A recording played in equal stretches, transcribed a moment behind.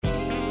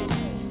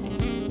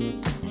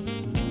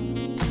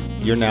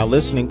You're now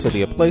listening to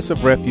the A Place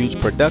of Refuge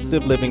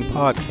Productive Living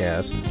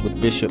podcast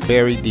with Bishop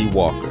Barry D.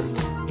 Walker.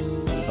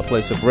 A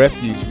Place of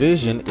Refuge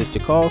vision is to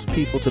cause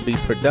people to be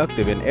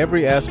productive in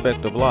every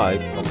aspect of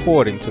life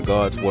according to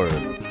God's Word.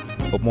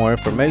 For more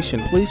information,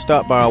 please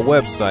stop by our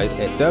website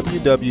at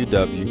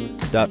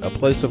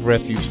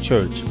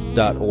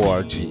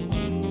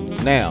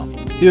www.aplaceofrefugechurch.org. Now,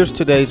 here's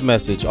today's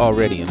message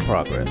already in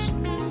progress.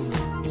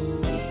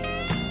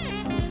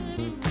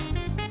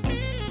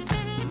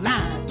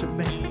 Lied to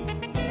me.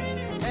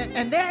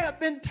 And there have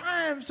been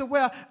times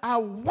where I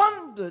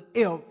wondered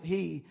if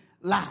he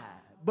lied,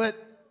 but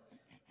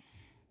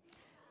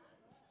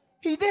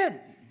he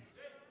didn't.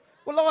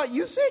 Well, Lord,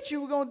 you said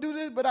you were going to do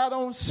this, but I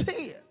don't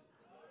see it.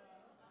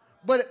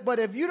 But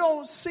if you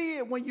don't see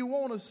it when you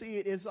want to see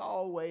it, it's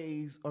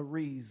always a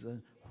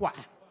reason why.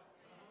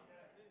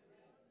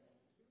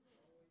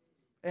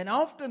 And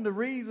often the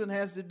reason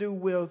has to do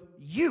with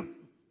you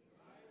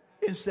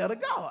instead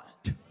of God.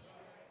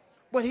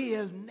 But he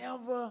has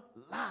never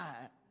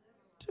lied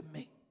to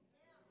me.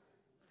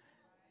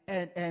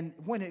 And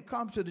when it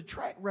comes to the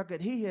track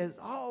record, he has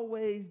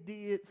always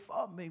did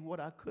for me what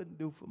I couldn't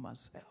do for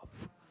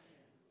myself.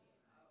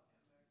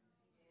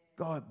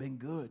 God been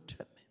good to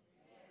me.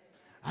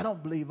 I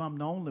don't believe I'm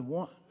the only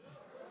one.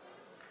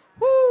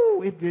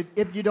 Woo!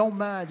 If you don't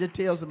mind, just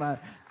tell somebody,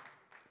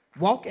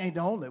 Walk ain't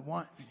the only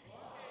one.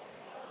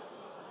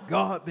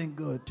 God been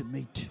good to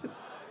me too.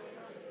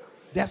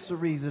 That's the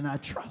reason I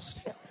trust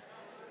him.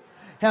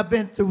 Have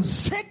been through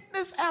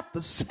sickness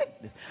after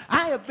sickness.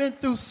 I have been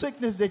through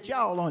sickness that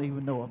y'all don't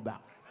even know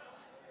about.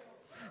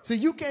 So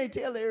you can't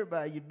tell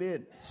everybody your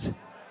business.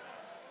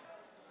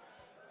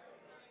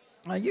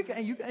 Now, you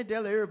can't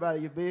tell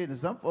everybody your business.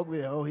 Some folks be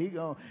like, oh, he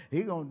gonna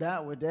die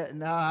with that.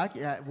 No, I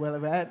can't. Well,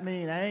 if that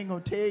means I ain't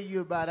gonna tell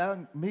you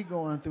about me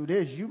going through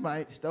this, you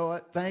might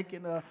start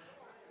thinking of.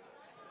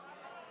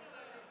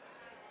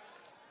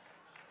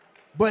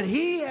 But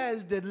he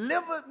has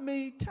delivered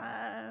me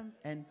time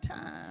and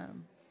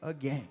time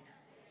again.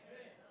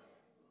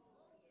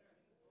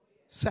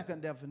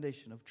 Second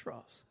definition of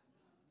trust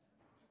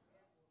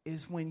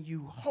is when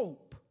you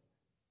hope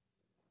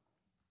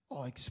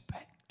or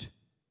expect.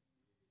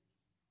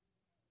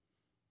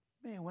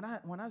 Man,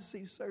 when I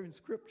see certain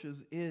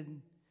scriptures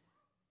in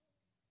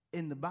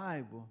the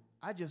Bible,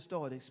 I just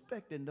start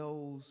expecting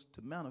those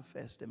to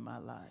manifest in my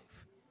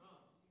life.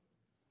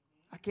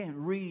 I can't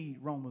read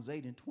Romans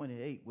 8 and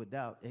 28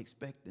 without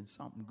expecting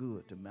something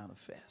good to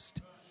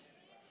manifest.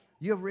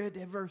 You ever read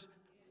that verse?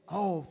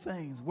 All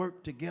things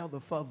work together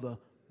for the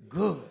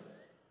good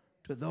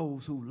to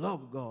those who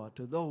love God,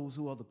 to those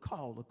who are the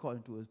called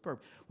according to his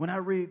purpose. When I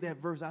read that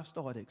verse, I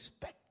start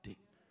expecting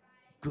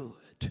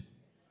good.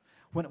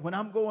 When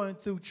I'm going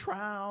through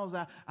trials,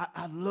 I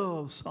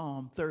love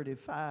Psalm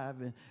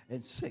 35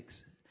 and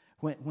 6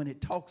 when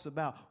it talks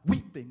about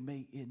weeping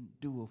may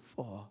endure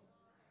for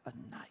a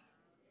night,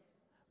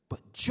 but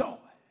joy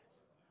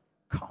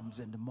comes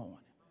in the morning.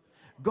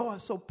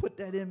 God so put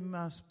that in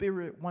my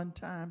spirit one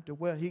time to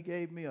where he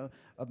gave me a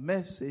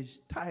message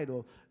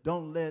titled,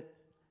 Don't Let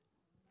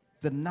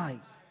the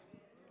Night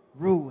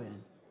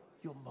Ruin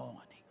Your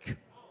Morning.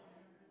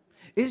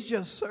 It's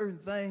just certain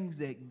things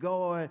that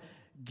God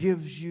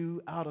gives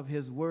you out of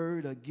his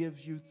word or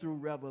gives you through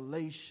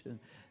revelation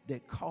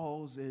that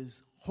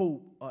causes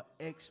hope or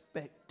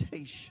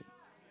expectation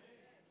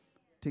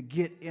to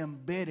get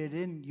embedded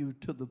in you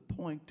to the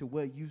point to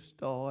where you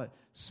start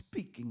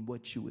speaking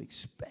what you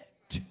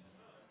expect.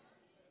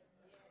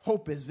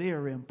 Hope is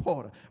very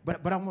important.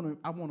 But I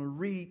want to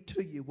read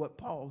to you what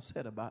Paul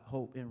said about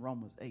hope in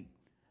Romans 8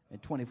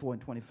 and 24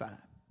 and 25.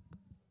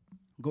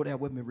 Go there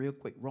with me real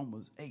quick.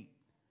 Romans 8.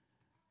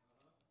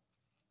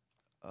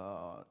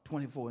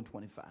 24 and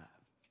 25.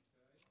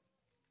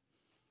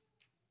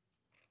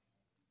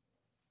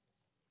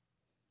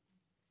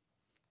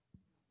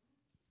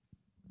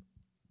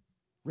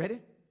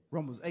 Ready?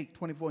 Romans 8,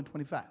 24 and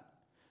 25.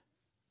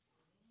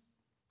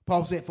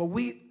 Paul said, for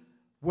we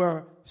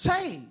were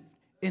saved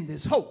in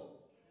this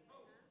hope.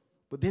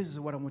 But this is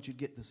what I want you to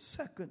get, the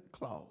second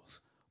clause.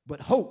 But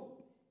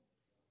hope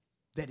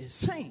that is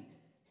seen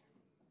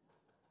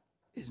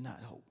is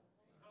not hope.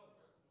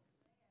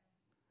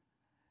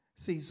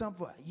 See, some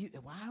for you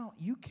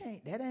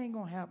can't. That ain't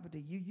gonna happen to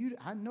you.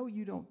 I know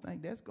you don't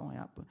think that's gonna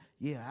happen.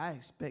 Yeah, I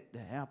expect to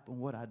happen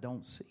what I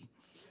don't see.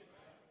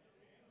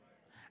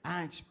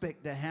 I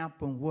expect to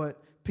happen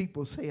what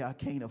people say I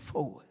can't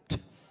afford.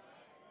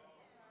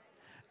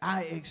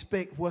 I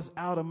expect what's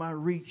out of my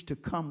reach to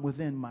come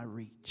within my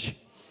reach,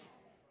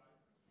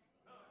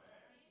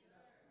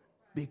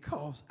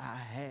 because I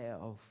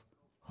have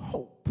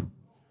hope.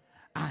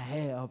 I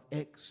have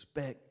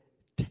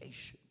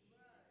expectation.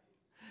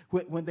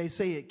 When they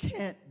say it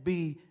can't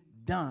be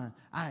done,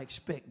 I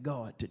expect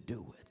God to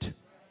do it.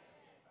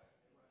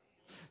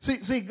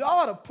 See,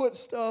 God will put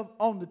stuff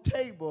on the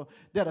table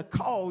that'll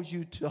cause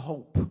you to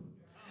hope.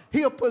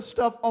 He'll put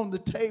stuff on the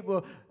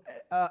table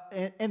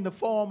in the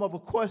form of a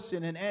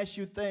question and ask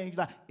you things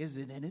like, is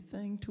it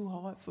anything too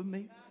hard for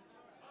me?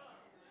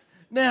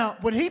 Now,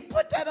 when he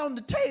put that on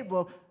the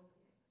table,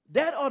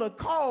 that ought to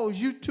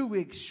cause you to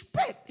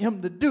expect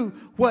him to do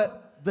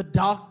what the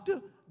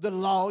doctor, the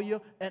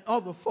lawyer, and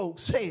other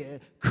folks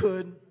said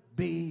couldn't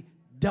be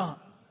done.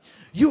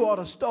 You ought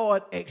to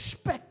start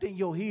expecting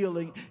your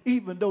healing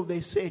even though they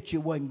said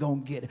you wasn't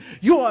going to get it.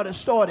 You ought to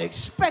start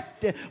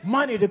expecting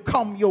money to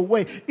come your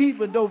way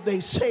even though they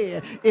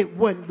said it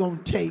wasn't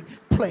going to take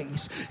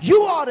place.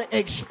 You ought to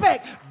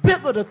expect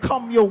bigger to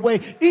come your way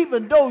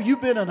even though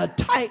you've been in a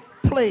tight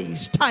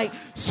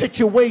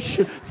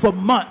situation for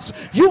months.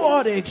 You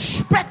ought to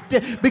expect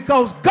it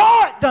because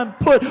God done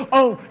put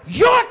on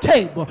your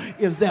table,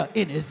 is there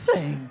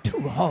anything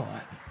too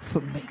hard for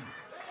me?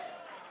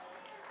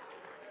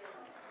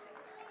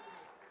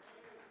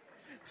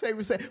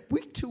 We say,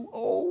 we too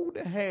old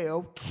to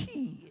have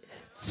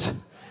kids.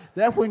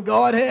 That's when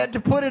God had to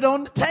put it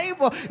on the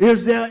table.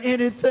 Is there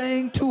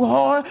anything too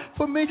hard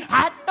for me?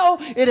 I know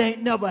it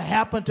ain't never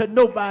happened to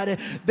nobody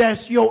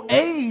that's your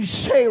age,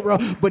 Sarah,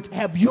 but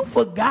have you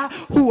forgot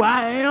who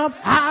I am?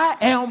 I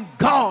am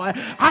God.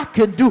 I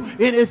can do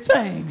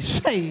anything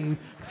save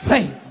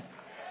fail.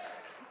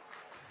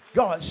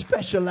 God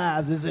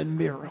specializes in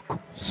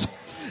miracles.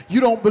 You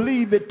don't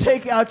believe it?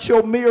 Take out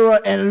your mirror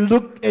and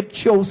look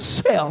at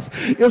yourself.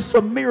 It's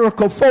a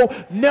miracle. Folk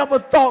never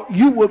thought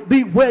you would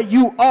be where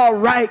you are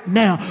right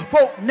now.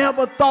 Folk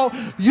never thought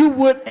you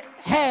would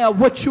have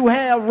what you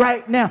have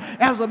right now.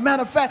 As a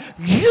matter of fact,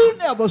 you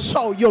never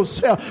saw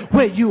yourself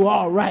where you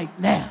are right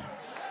now.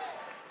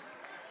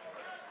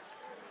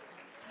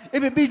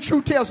 If it be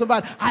true, tell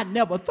somebody, I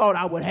never thought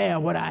I would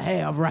have what I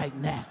have right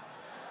now.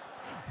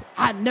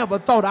 I never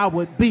thought I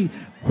would be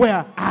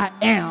where I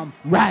am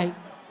right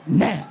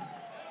now.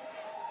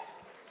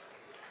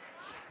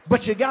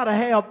 But you got to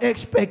have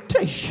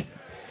expectation.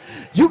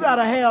 You got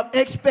to have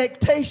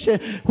expectation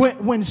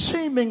when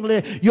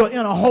seemingly you're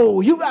in a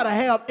hole. You got to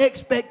have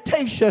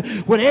expectation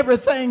when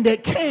everything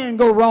that can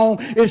go wrong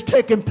is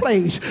taking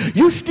place.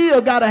 You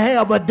still got to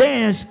have a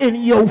dance in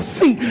your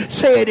feet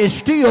saying it's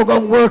still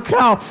going to work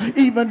out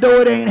even though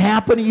it ain't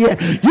happened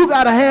yet. You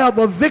got to have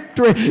a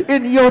victory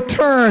in your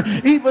turn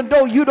even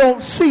though you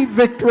don't see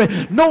victory,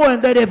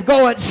 knowing that if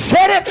God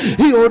said it,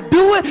 he'll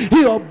do it,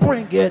 he'll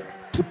bring it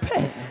to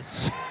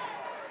pass.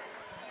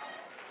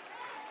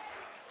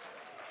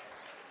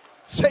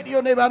 Say to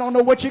your neighbor, I don't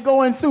know what you're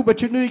going through,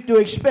 but you need to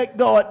expect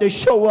God to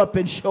show up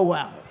and show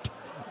out.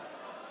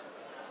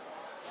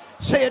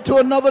 Say it to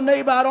another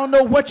neighbor, I don't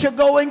know what you're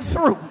going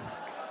through,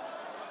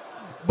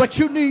 but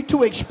you need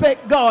to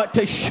expect God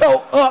to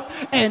show up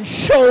and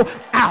show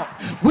out.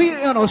 We're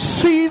in a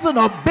season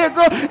of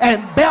bigger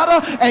and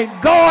better,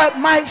 and God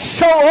might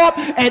show up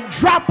and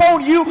drop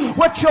on you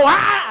what your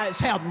eyes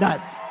have not.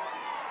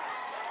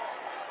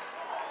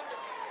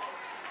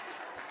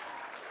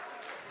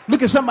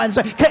 Look at somebody and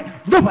say, can't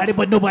nobody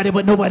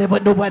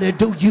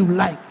do you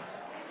like.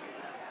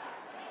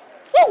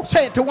 Oh,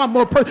 say it to one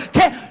more person.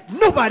 Can't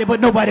nobody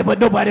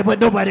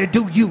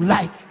do you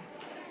like.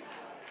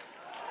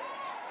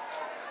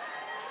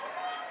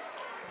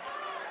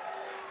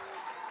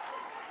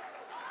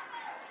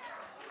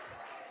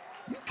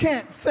 You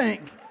can't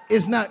think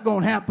it's not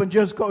going to happen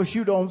just because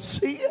you don't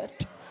see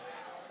it.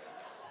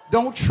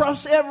 Don't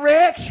trust every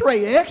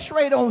x-ray.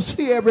 X-ray don't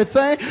see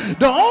everything.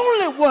 The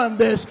only one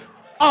that's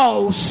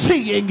all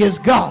seeing is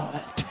God.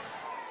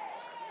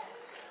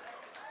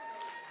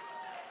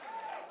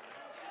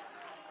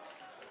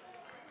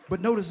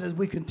 But notice as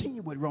we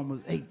continue with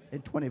Romans 8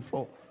 and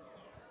 24.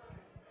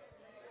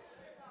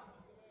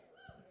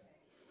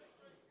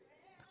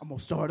 I'm going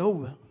to start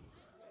over.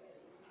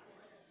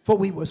 For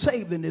we were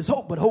saved in this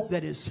hope, but hope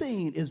that is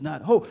seen is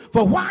not hope.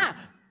 For why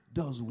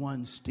does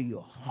one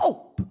still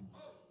hope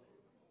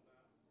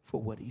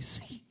for what he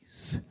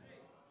sees?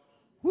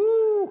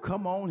 Woo,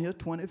 come on here,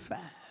 25.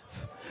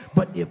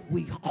 But if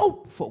we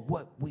hope for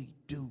what we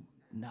do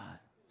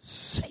not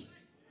see,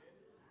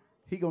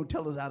 he going to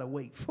tell us how to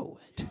wait for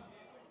it.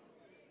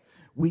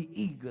 We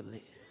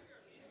eagerly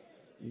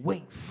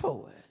wait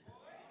for it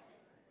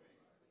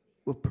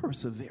with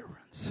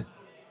perseverance.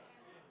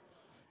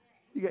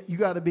 You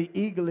got to be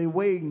eagerly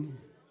waiting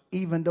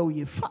even though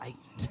you're fighting.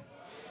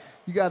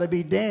 You got to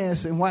be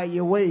dancing while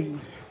you're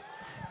waiting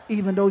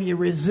even though you're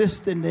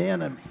resisting the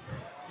enemy.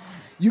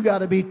 You got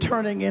to be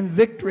turning in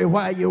victory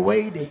while you're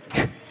waiting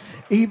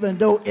even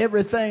though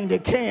everything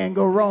that can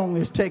go wrong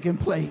is taking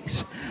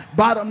place.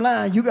 Bottom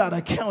line, you got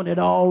to count it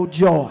all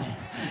joy.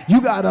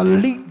 You got to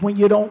leap when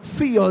you don't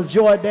feel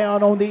joy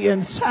down on the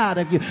inside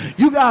of you.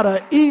 You got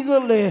to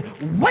eagerly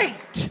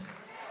wait.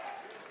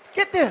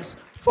 Get this,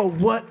 for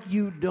what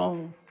you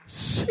don't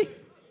see.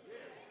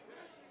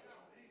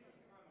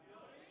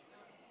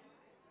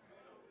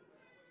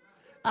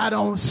 I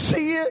don't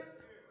see it,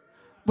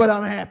 but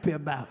I'm happy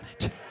about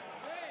it.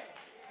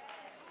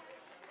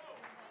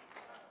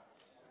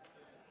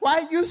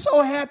 Why are you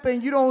so happy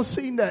and you don't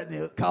see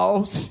nothing?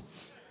 Because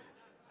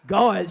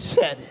God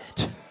said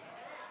it.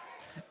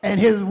 And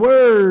his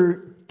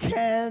word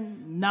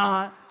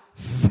cannot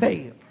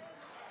fail.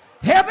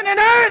 Heaven and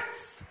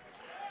earth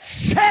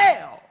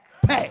shall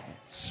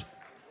pass.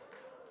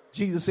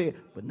 Jesus said,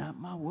 but not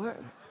my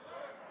word.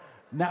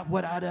 not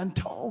what I done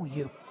told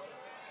you.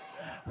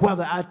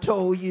 Whether I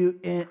told you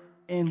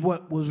in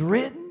what was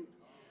written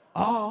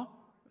or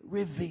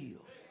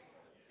revealed,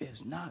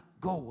 is not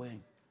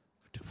going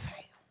to fail.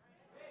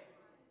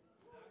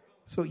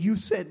 So you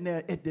sitting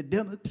there at the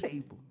dinner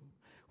table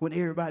when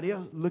everybody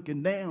else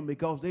looking down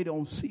because they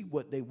don't see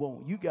what they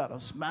want. You got a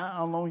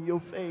smile on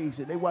your face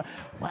and they want,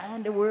 why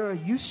in the world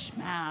are you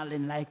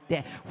smiling like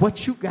that?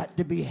 What you got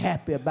to be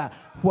happy about?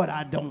 What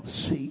I don't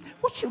see.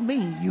 What you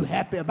mean you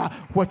happy about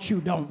what you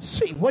don't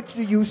see? What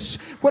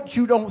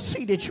you don't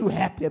see that you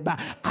happy about?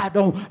 I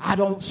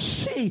don't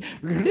see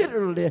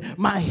literally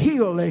my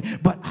healing,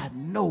 but I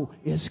know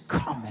it's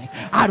coming.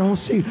 I don't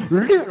see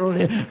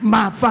literally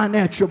my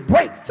financial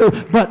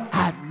breakthrough, but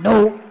I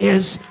know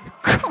it's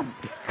coming.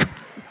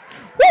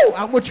 Woo!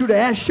 I want you to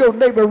ask your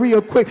neighbor real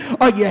quick,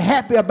 are you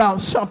happy about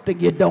something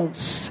you don't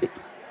see?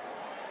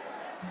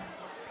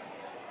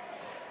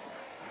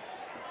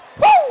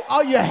 Woo!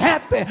 Are you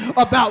happy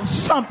about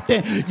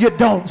something you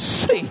don't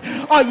see?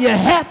 Are you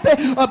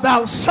happy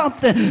about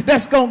something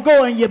that's going to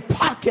go in your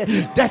pocket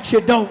that you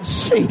don't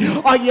see?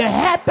 Are you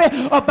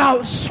happy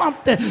about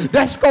something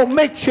that's going to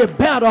make you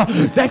better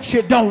that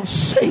you don't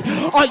see?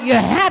 Are you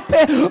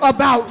happy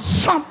about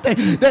something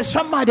that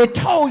somebody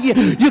told you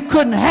you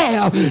couldn't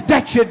have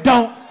that you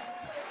don't?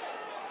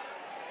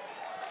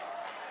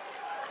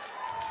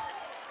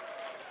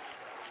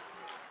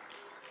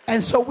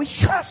 And so we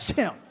trust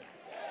him.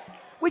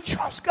 We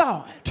trust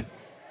God.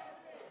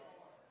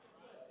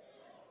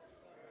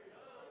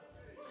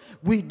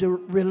 We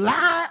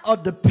rely or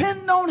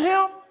depend on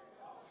him.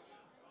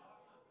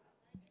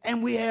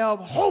 And we have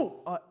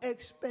hope or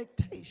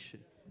expectation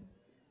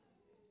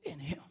in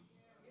him.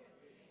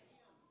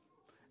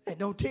 And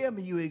don't tell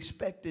me you're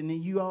expecting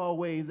and you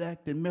always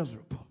acting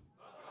miserable.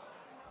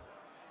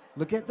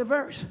 Look at the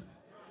verse.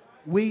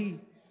 We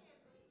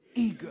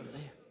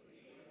eagerly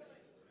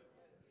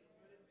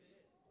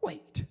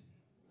wait.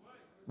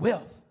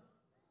 Wealth,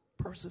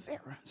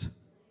 perseverance.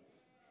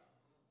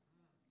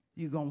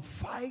 You're going to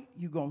fight.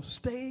 You're going to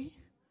stay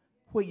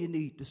where you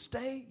need to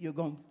stay. You're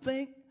going to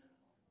think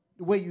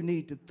the way you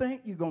need to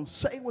think. You're going to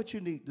say what you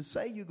need to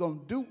say. You're going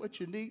to do what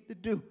you need to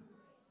do.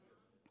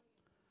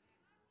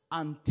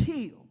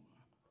 Until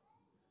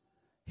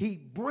he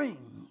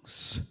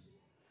brings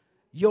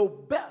your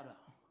better,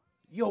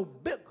 your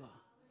bigger,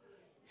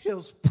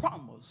 his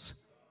promise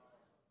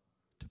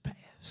to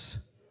pass.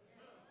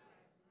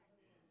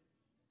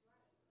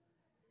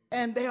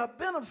 And there are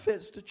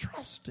benefits to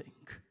trusting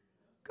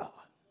God.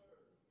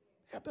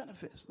 There are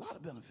benefits, a lot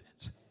of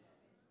benefits. I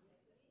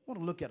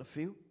want to look at a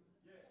few.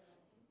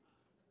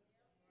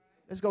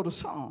 Let's go to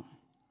Psalm,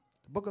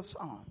 the book of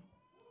Psalm.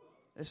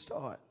 Let's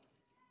start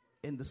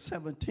in the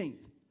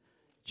 17th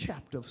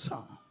chapter of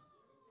Psalm.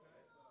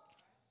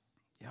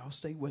 Y'all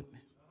stay with me.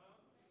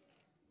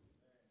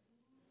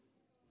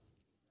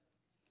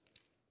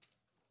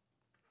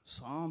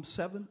 Psalm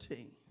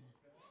 17.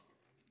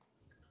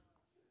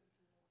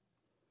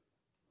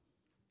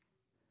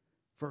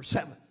 Verse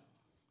 7.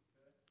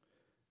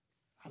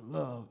 I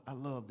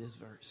love this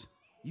verse.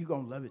 You're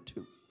going to love it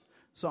too.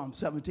 Psalm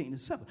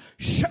 17:7.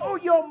 Show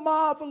your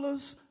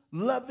marvelous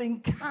loving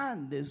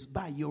kindness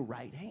by your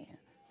right hand.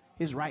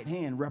 His right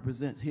hand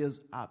represents his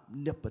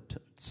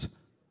omnipotence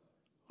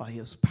or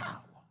his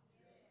power.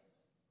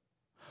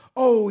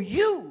 Oh,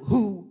 you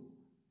who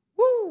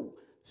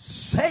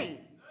save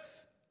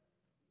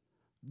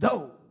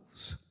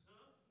those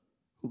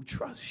who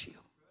trust you.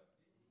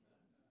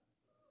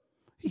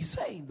 He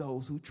saved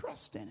those who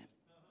trust in him.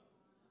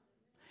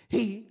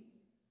 He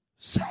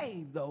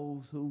saved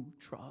those who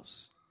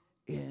trust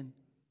in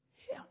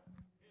him.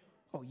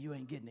 Oh, you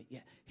ain't getting it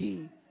yet.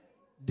 He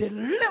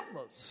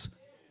delivers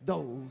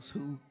those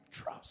who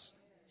trust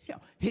him.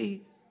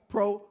 He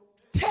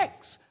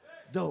protects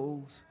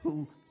those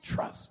who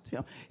trust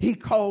him. He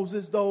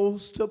causes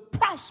those to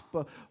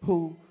prosper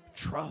who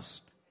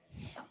trust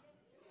him.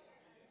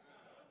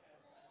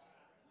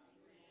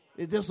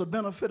 Is this a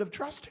benefit of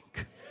trusting?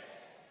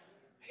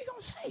 He's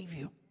going to save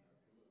you.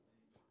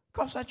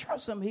 Because I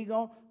trust him, he's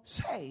going to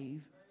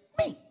save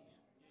me.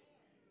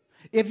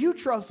 If you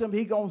trust him,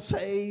 he's going to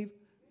save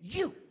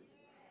you.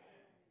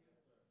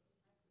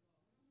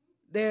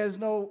 There's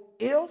no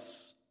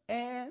ifs,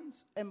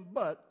 ands, and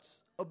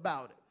buts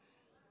about it.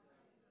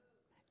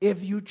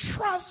 If you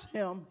trust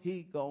him,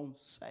 he's going to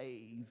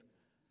save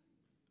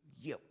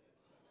you.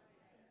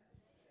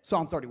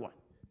 Psalm 31.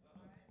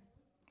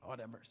 Oh,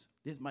 that verse.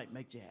 This might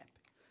make you happy.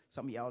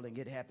 Some of y'all didn't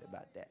get happy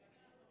about that.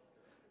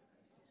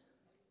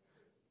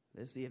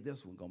 Let's see if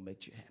this one gonna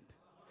make you happy.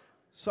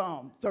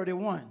 Psalm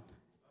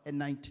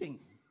 31:19.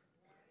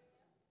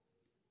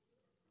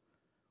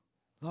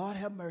 Lord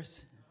have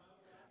mercy.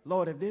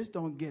 Lord, if this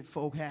don't get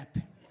folk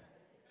happy,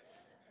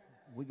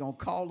 we're gonna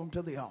call them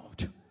to the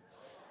altar.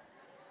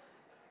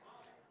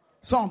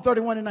 Psalm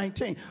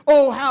 31:19.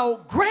 Oh, how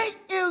great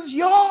is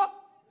your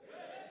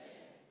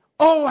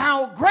Oh,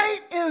 how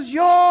great is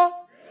your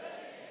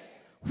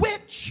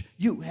which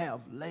you have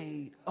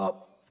laid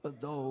up for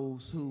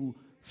those who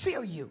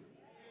fear you,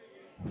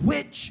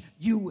 which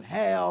you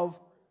have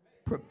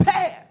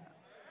prepared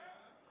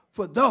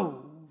for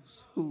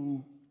those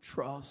who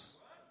trust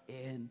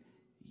in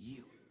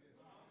you.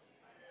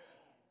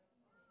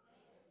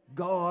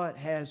 God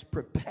has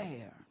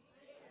prepared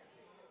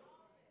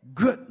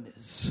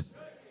goodness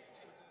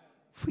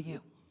for you.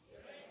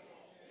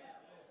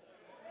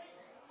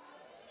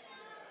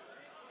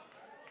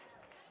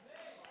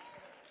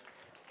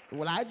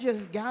 Well, I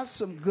just got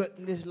some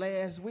goodness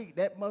last week.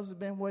 That must have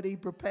been what he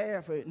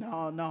prepared for it.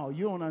 No,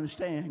 you don't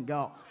understand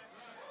God.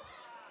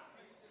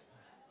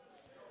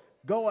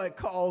 God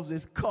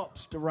causes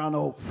cups to run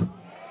over.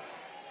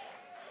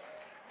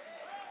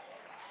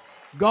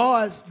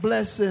 God's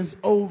blessings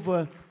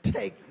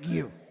overtake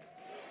you.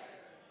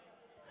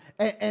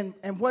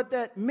 And what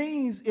that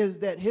means is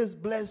that his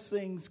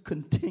blessings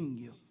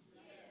continue.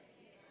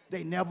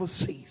 They never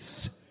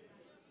cease.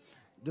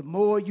 The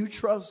more you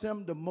trust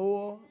him, the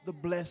more the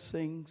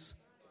blessings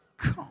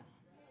come.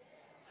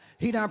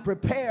 He done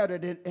prepared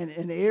it,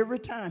 and every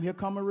time here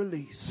come a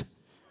release.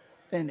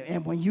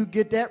 And when you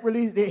get that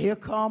release, here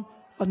come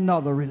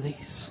another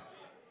release.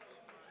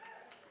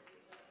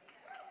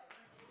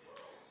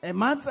 And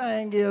my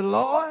thing is,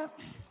 Lord,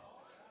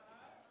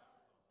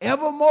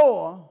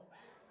 evermore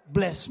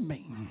bless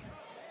me.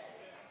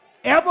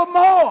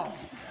 Evermore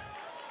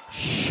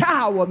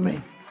shower me.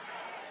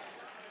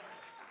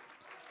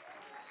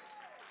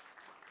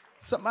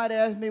 Somebody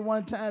asked me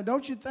one time,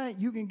 don't you think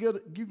you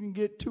can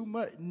get too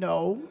much?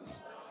 No.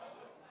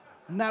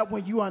 Not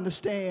when you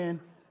understand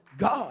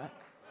God.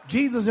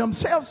 Jesus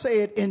himself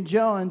said in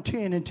John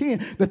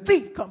 10:10, the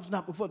thief comes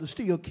not before to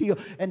steal, kill,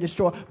 and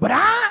destroy, but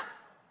I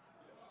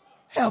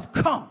have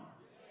come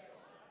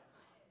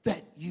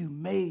that you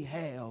may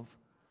have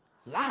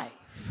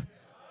life,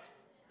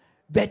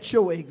 that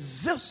your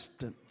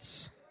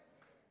existence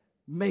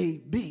may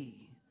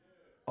be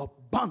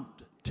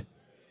abundant.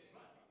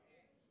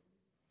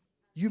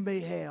 You may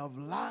have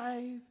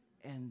life,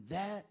 and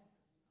that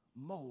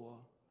more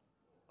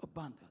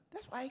abundant.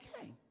 That's why he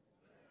came.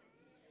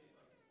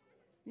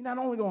 You're not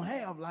only going to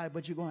have life,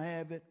 but you're going to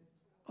have it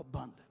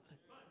abundantly.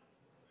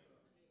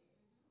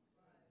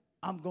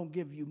 I'm going to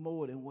give you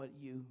more than what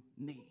you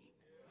need.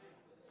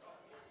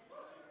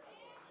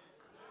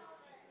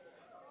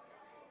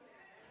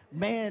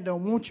 Man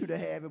don't want you to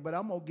have it, but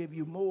I'm going to give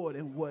you more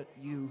than what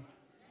you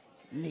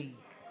need.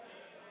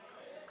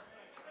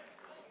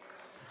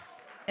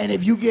 And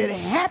if you get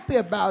happy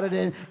about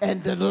it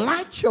and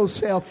delight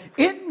yourself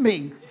in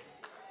me,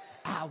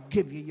 I'll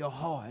give you your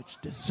heart's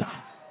desire.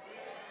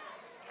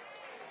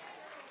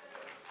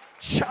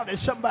 Shout at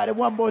somebody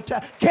one more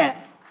time. Can't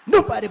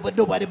nobody do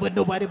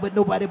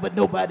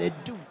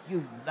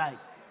you like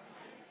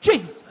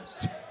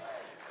Jesus.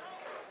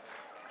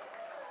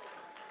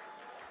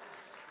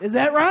 Is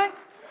that right?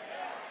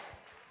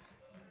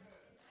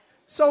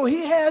 So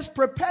he has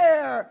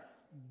prepared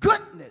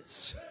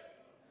goodness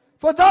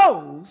for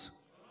those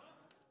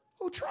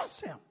who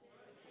trust him.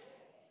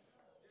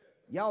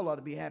 Y'all ought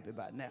to be happy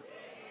about it now.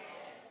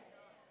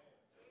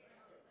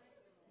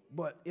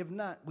 But if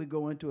not, we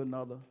go into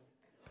another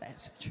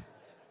passage.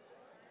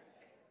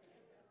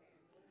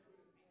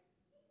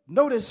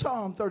 Notice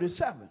Psalm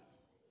 37,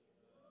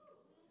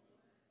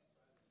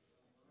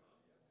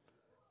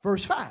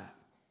 verse 5.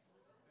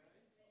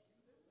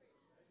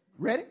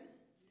 Ready?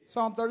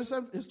 Psalm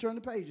 37. Let's turn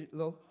the page a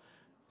little.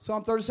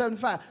 Psalm 37,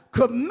 5.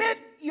 Commit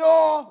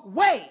your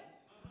way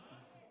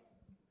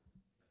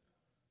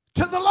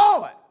to the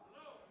Lord.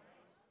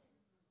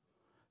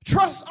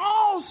 Trust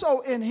also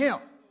in him,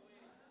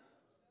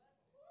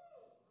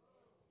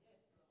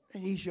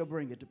 and he shall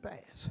bring it to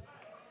pass.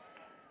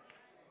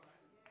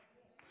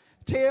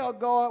 Tell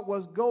God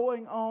what's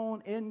going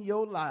on in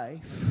your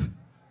life,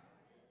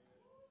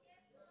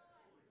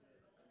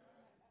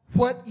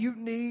 what you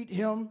need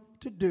him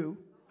to do,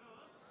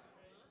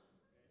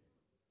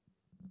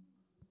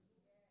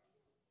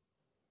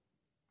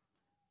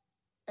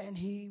 and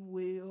he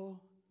will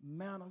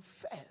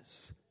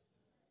manifest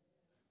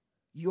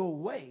your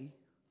way.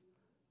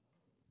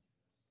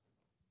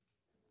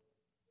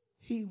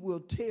 He will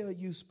tell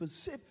you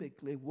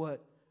specifically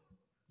what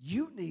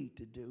you need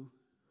to do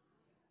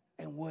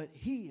and what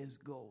he is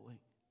going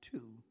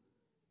to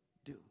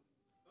do.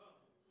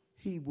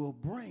 He will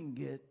bring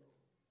it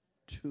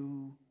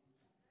to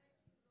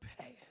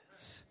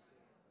pass.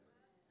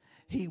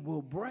 He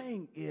will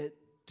bring it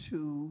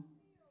to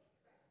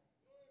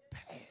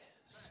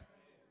pass.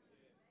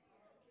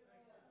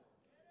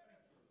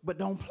 But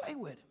don't play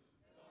with him.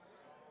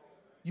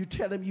 You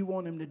tell him you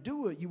want him to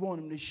do it. You want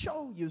him to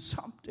show you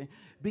something.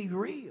 Be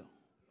real.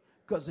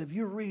 Because if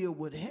you're real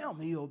with him,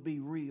 he'll be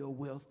real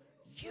with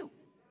you.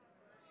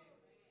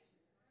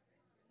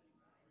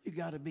 You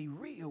got to be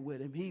real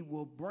with him. He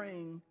will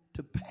bring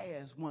to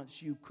pass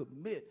once you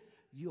commit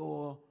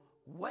your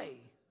way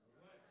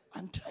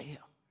unto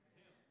him.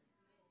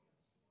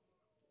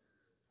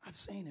 I've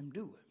seen him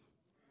do it.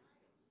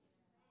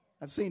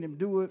 I've seen him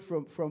do it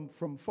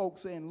from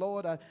folks saying,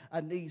 Lord,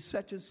 I need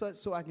such and such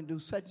so I can do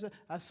such and such.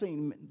 I've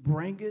seen him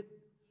bring it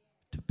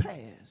to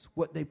pass,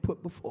 what they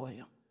put before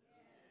him.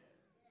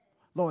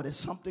 Lord, there's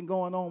something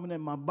going on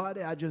in my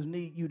body. I just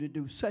need you to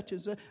do such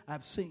and such.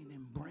 I've seen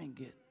him bring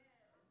it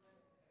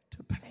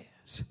to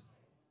pass.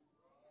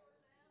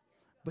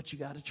 But you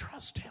got to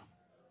trust him.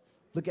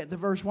 Look at the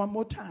verse one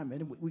more time,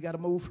 and we got to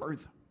move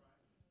further.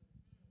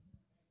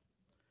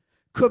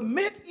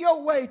 Commit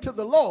your way to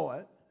the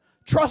Lord.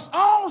 Trust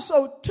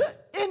also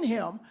in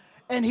him,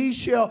 and he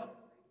shall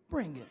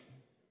bring it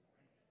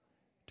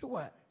to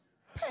what?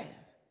 Pass.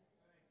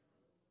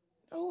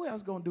 Now, who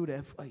else going to do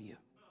that for you?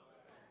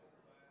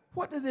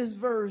 What does this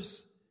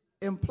verse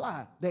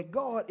imply? That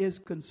God is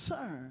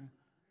concerned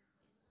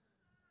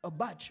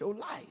about your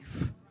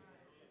life.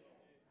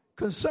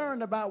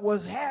 Concerned about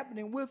what's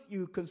happening with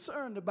you.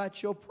 Concerned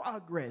about your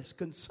progress.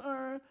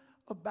 Concerned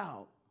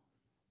about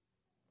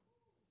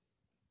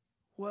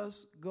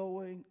what's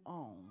going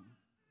on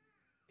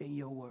in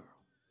your world.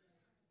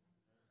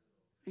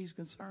 He's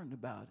concerned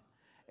about it.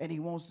 And he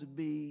wants to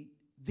be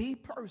the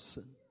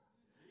person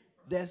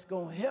that's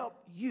going to help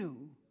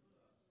you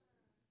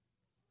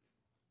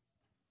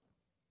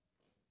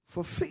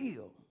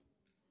fulfill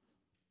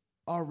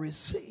or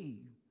receive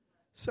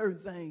certain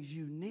things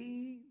you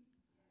need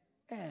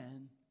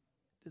and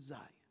desire.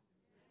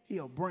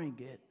 He'll bring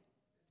it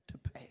to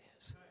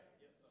pass.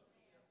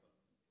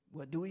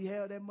 Well, do he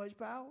have that much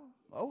power?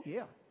 Oh,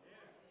 yeah.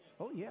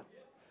 Oh, yeah.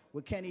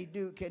 Well,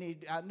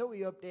 I know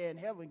he up there in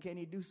heaven. Can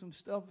he do some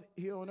stuff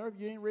here on earth?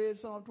 You ain't read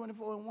Psalm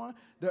 24:1?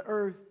 The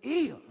earth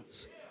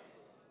is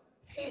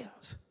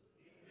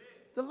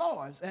the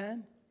Lord's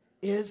and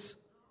is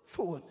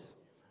fullness.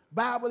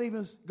 Bible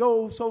even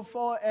goes so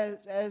far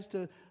as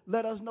to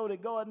let us know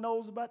that God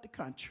knows about the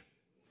country.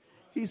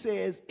 He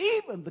says,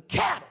 even the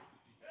cattle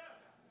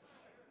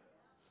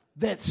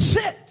that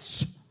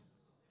sits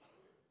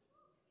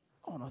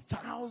on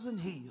 1,000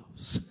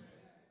 hills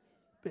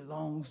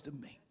belongs to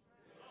me.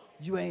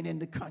 You ain't in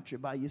the country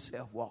by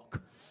yourself,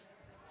 Walker.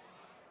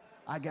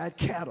 I got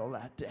cattle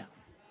out there.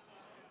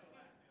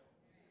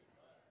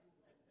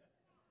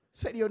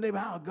 Say to your neighbor,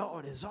 our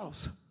God is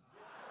awesome.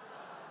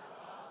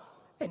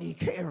 And he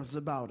cares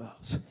about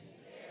us.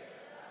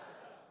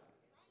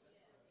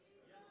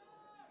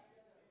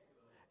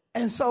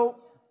 And so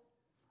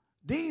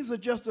these are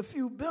just a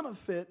few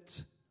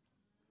benefits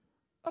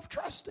of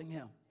trusting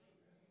him.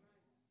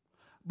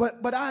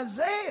 But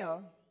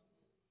Isaiah,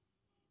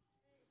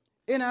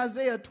 in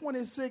Isaiah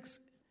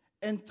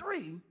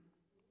 26:3,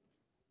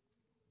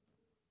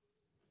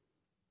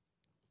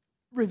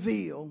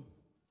 reveal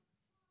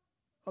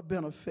a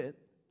benefit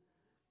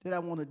that I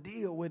want to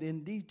deal with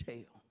in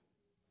detail.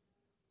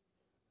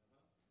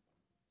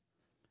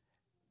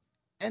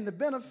 And the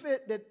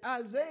benefit that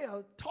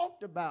Isaiah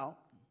talked about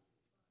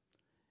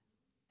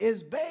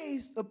is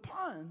based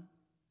upon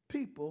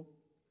people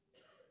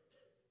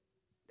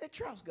that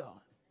trust God.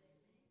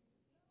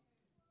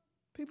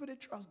 People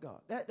that trust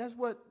God. That's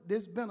what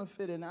this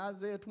benefit in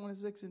Isaiah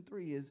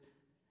 26:3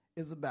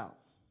 is about.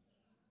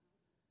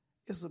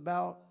 It's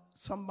about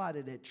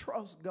somebody that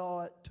trusts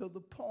God to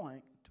the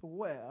point to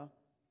where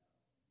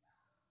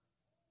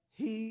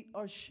he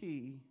or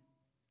she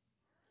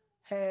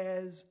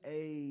has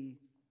a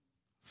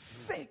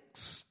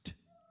fixed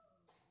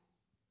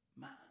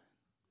mind.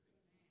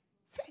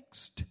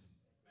 Fixed.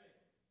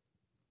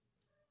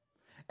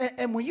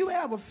 And when you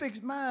have a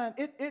fixed mind,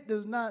 it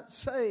does not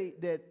say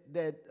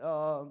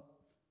that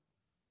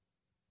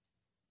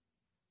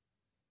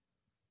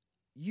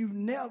you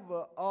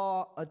never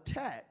are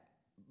attacked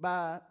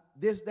by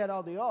this, that,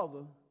 or the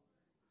other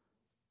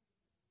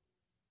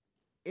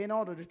in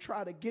order to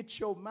try to get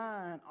your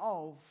mind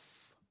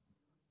off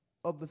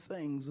of the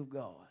things of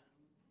God.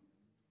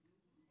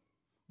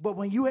 But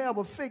when you have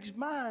a fixed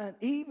mind,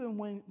 even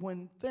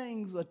when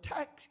things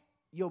attack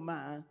your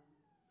mind,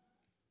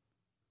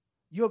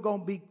 you're going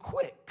to be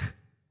quick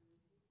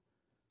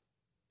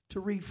to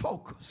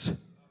refocus.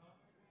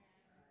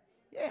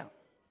 Yeah.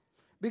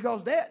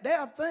 Because there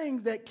are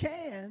things that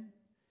can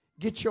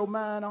get your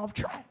mind off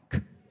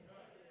track.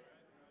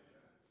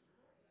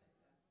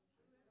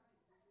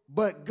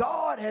 But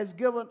God has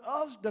given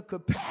us the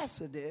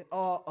capacity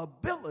or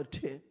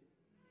ability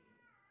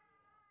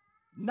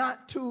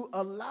not to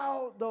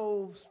allow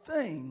those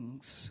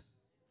things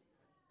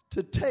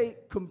to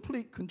take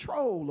complete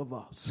control of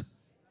us.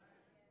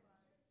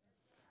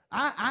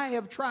 I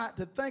have tried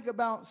to think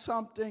about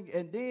something,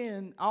 and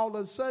then all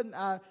of a sudden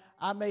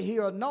I may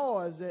hear a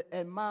noise,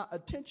 and my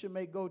attention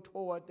may go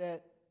toward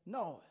that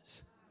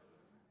noise.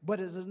 But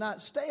it does not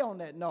stay on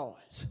that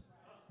noise,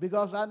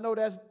 because I know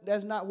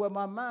that's not where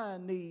my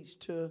mind needs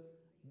to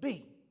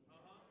be.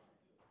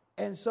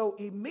 And so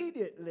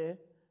immediately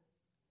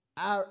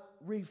I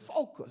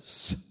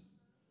refocus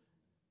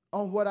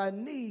on what I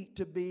need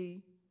to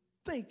be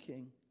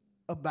thinking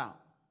about.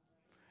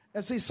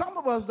 And see, some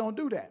of us don't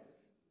do that.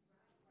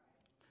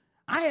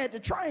 I had to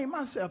train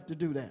myself to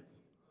do that.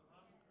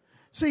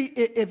 See,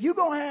 if you're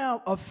going to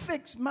have a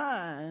fixed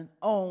mind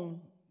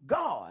on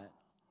God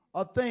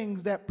or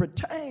things that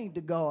pertain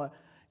to God,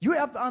 you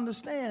have to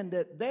understand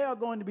that there are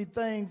going to be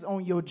things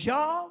on your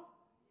job,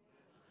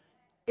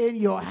 in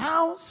your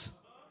house,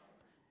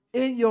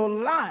 in your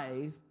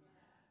life,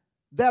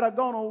 that are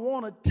going to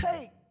want to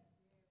take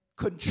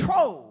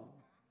control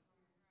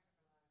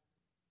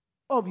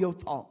of your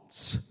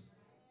thoughts.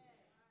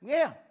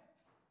 Yeah.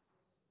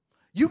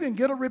 You can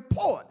get a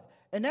report,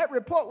 and that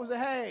report will say,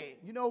 hey,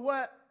 you know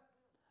what?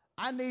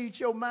 I need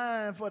your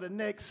mind for the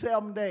next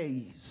 7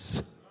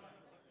 days.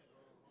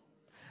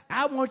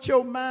 I want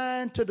your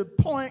mind to the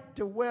point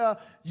to where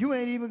you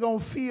ain't even going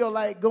to feel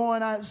like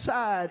going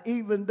outside,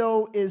 even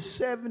though it's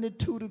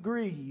 72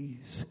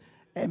 degrees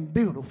and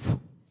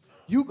beautiful.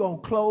 You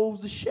going to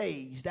close the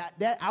shades.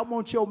 I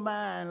want your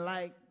mind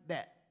like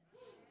that.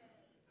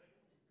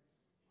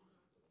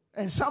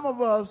 And some of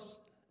us,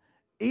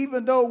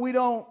 even though we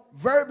don't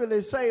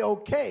verbally say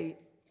okay,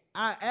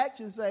 our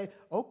actions say,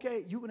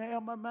 okay, you can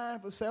have my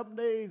mind for 7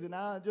 days and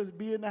I'll just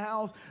be in the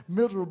house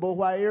miserable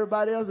while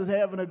everybody else is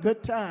having a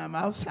good time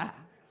outside.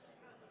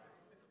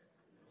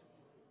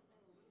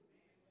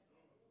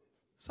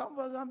 Some of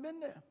us have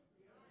been there.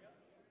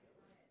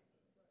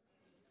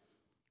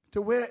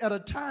 To where at a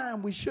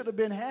time we should have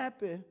been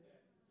happy,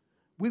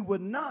 we were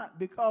not,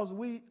 because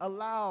we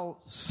allowed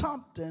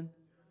something.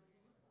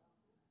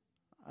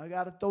 I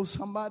got to throw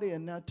somebody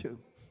in there too.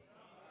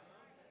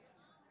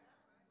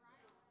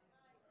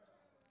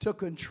 To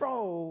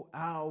control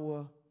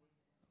our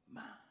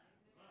mind.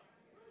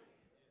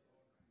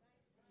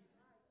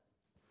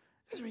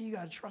 That's when you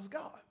got to trust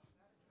God.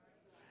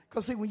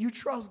 Because see, when you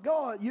trust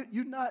God,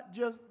 you're not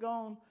just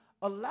going to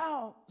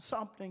allow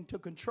something to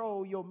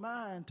control your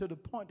mind to the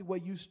point where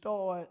you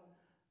start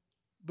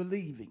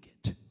believing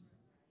it.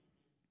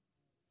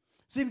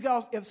 See,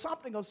 because if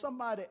something or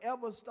somebody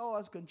ever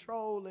starts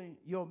controlling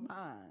your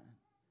mind,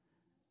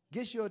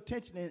 gets your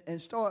attention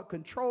and start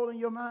controlling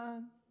your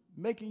mind,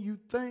 making you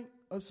think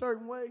a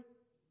certain way,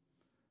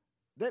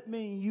 that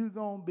means you're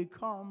going to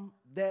become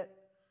that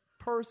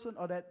person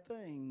or that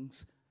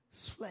thing's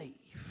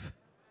slave.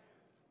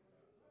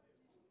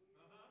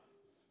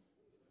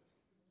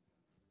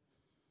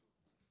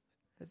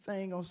 That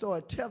thing going to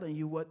start telling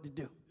you what to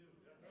do.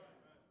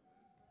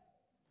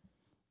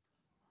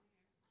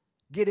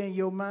 Get in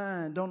your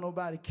mind, don't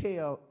nobody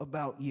care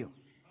about you.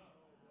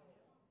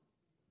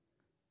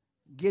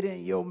 Get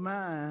in your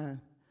mind,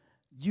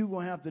 you're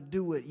going to have to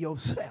do it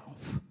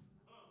yourself.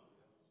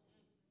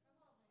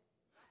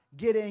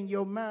 Get in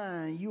your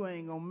mind, you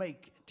ain't going to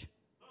make it.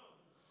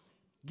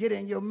 Get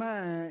in your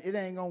mind, it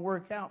ain't going to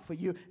work out for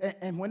you.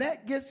 And when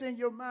that gets in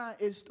your mind,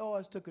 it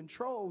starts to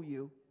control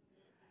you.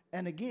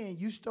 And again,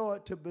 you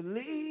start to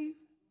believe,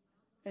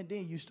 and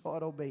then you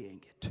start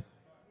obeying it.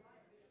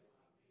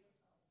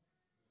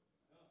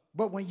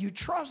 But when you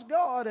trust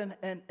God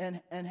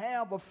and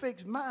have a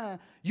fixed mind,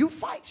 you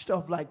fight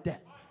stuff like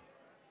that.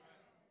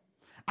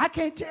 I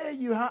can't tell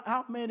you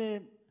how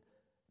many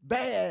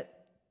bad,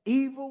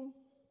 evil,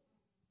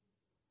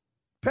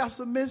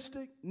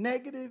 pessimistic,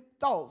 negative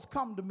thoughts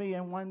come to me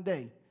in one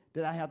day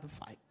that I have to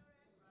fight.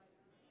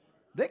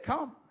 They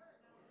come.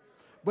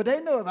 But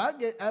they know if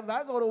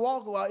I go to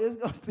walk a while, it's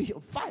going to be a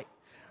fight.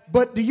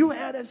 But do you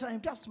have that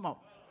same testimony?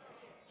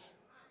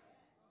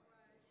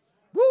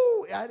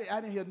 Woo! I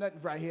didn't hear nothing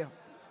right here.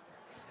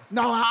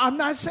 No, I'm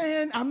not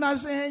saying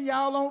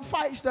y'all don't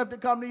fight stuff that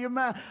come to your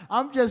mind.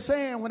 I'm just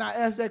saying when I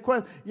ask that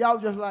question, y'all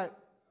just like.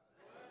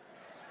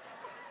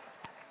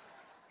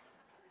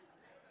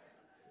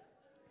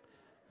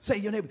 Say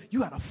your neighbor, you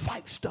got to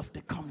fight stuff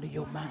that come to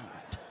your mind.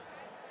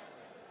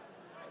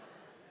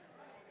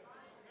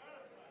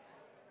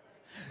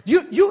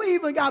 You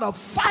even got to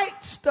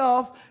fight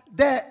stuff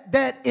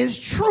that is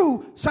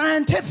true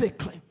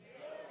scientifically.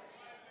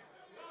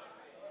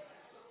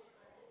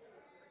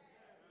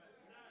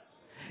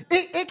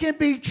 It can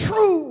be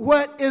true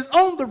what is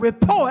on the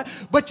report,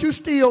 but you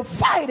still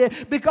fight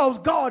it because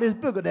God is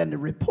bigger than the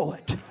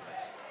report.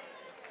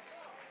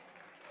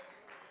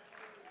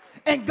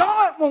 And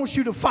God wants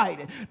you to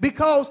fight it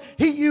because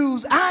he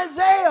used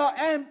Isaiah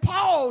and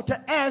Paul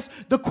to ask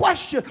the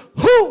question,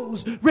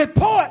 whose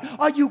report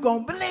are you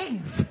going to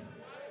believe?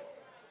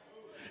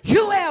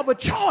 You have a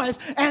choice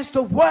as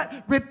to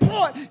what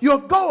report you're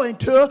going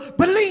to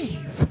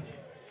believe.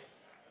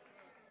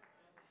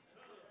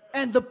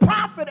 And the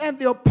prophet and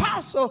the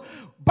apostle,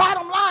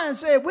 bottom line,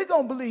 said, we're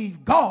going to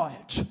believe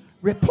God's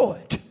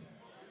report.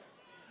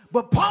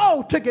 But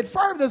Paul took it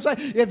further and said,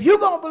 if you're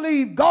going to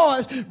believe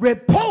God's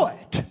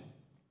report,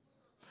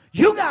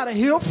 you got to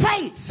hear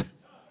faith.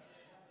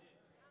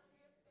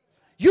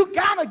 You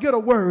got to get a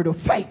word of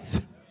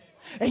faith.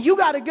 And you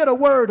got to get a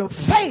word of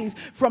faith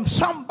from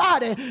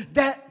somebody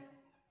that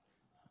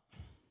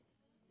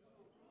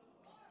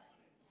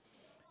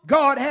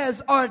God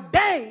has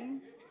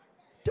ordained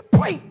to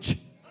preach.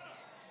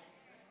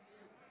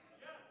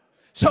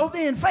 So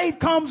then faith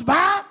comes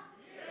by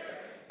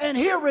and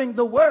hearing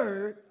the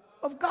word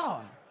of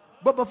God.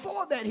 But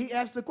before that, he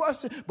asked the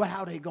question, but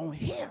how they going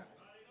to hear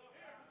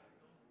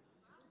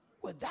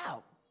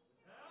without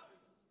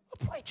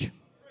a preacher?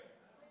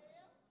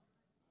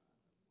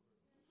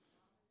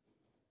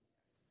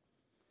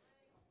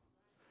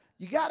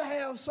 You got to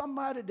have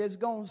somebody that's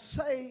going to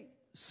say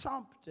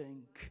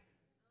something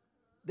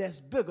that's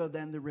bigger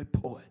than the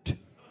report.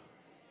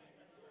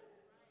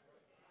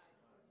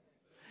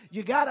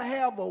 You got to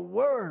have a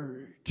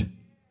word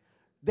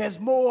that's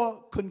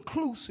more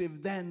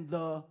conclusive than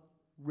the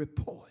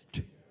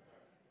report.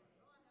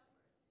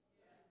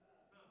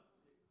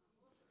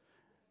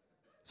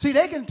 See,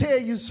 they can tell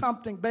you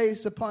something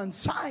based upon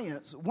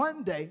science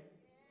one day,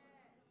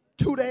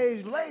 2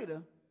 days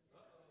later,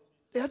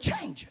 they'll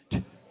change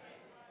it.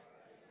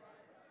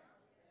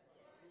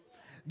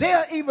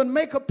 They'll even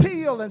make a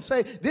pill and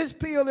say, this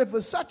pill is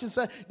for such and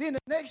such. Then the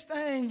next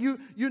thing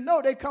you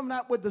know, they're coming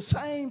out with the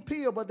same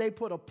pill, but they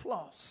put a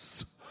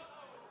plus.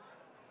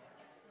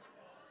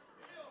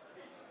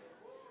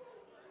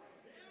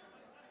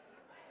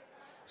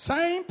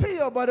 Same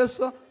pill, but it's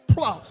a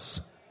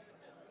plus.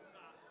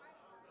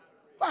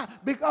 Why?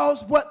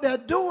 Because what they're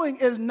doing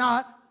is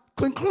not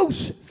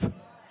conclusive.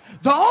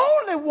 The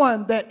only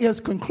one that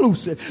is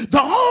conclusive,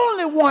 the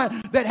only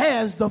one that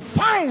has the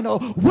final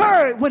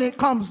word when it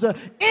comes to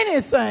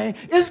anything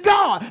is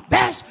God.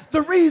 That's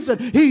the reason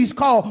he's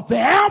called the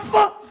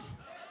Alpha,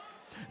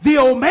 the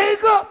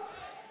Omega,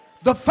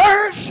 the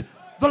first,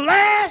 the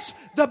last,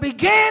 the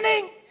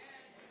beginning,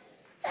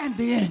 and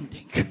the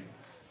ending.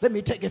 Let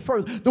me take it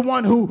further. The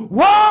one who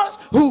was,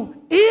 who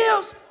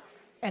is,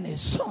 and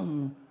is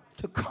soon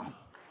to come.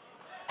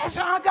 That's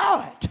our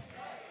God.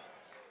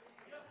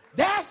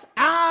 That's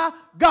our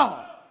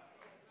God.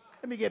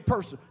 Let me get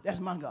personal. That's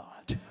my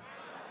God.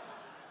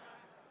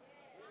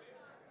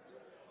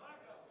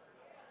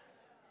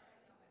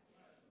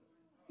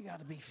 You got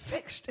to be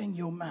fixed in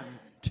your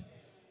mind.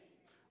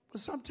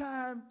 But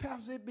sometimes,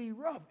 Pastor, it be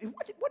rough.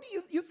 What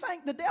do you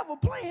think the devil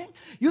playing?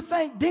 You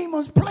think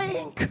demons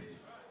playing?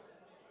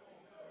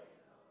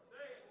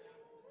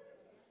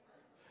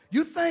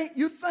 You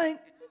think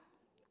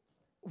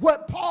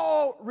what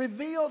Paul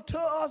revealed to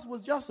us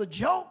was just a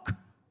joke?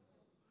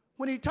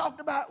 When he talked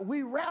about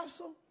we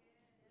wrestle,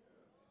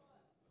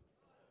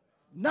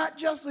 not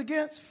just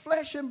against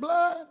flesh and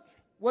blood,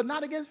 well,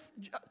 not against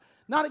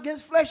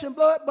flesh and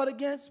blood, but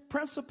against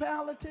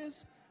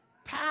principalities,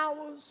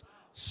 powers,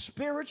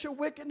 spiritual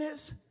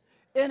wickedness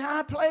in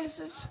high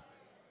places.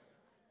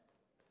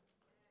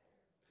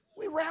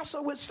 We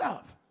wrestle with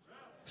stuff.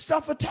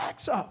 Stuff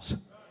attacks us.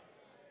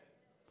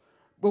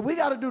 But we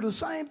got to do the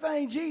same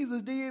thing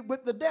Jesus did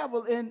with the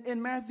devil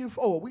in Matthew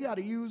 4. We got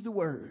to use the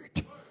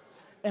word.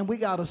 And we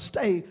got to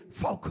stay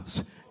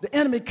focused. The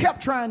enemy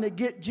kept trying to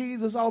get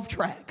Jesus off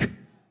track.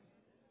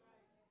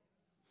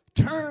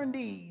 Turn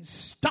these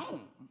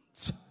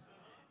stones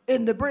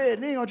into bread.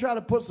 And then going to try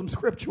to put some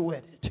scripture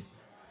with it.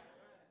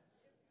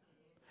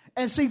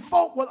 And see,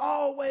 folk will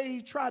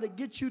always try to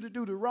get you to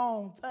do the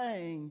wrong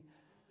thing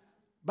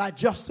by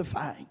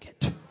justifying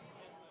it.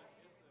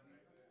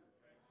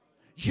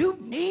 You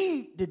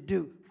need to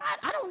do.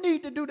 I don't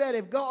need to do that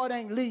if God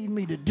ain't leading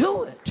me to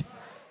do it.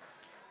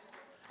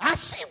 I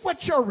see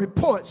what your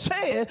report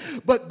said,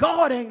 but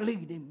God ain't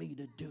leading me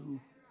to do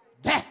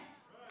that.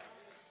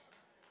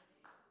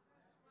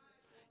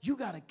 You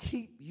got to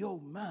keep your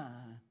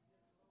mind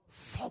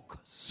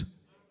focused.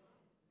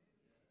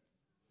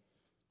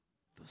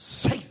 The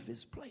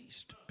safest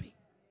place to be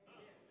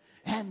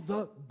and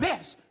the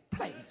best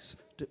place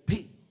to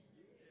be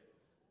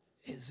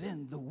is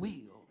in the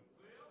will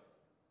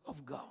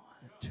of God.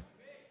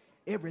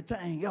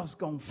 Everything else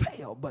gonna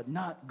fail, but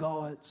not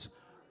God's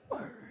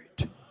word.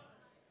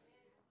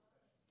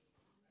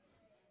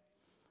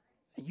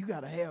 And you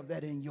got to have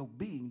that in your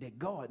being, that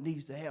God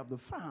needs to have the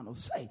final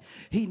say.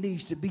 He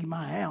needs to be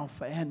my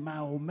Alpha and my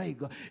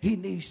Omega. He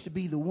needs to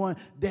be the one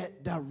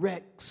that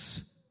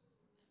directs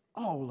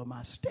all of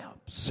my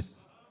steps.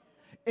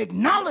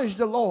 Acknowledge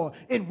the Lord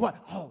in what?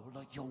 All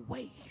of your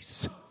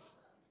ways.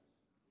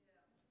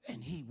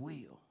 And he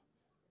will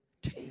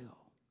tell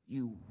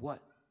you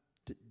what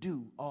to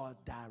do or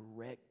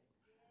direct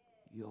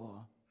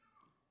your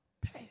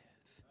path.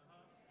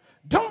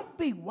 Don't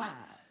be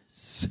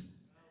wise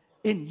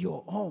in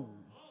your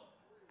own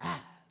eyes.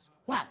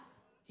 What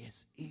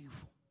is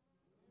evil?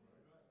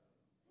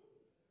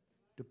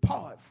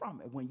 Depart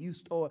from it when you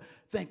start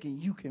thinking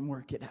you can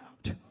work it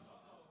out.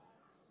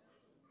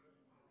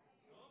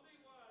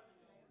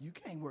 You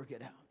can't work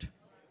it out.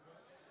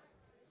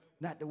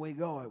 Not the way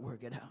God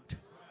work it out.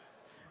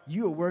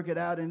 You'll work it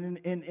out, and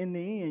in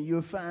the end,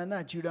 you'll find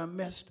out you done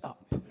messed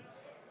up.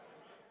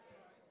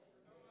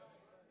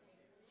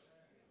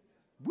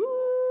 Woo!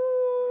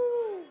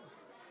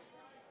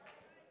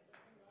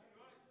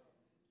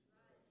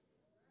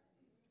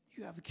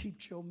 You have to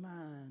keep your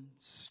mind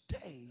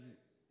stayed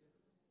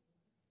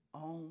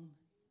on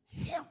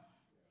him.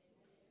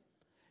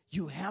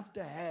 You have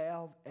to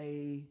have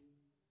a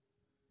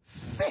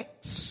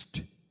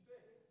fixed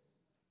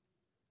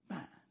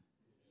mind.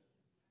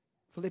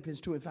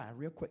 Philippians 2:5,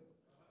 real quick.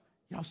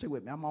 Y'all stay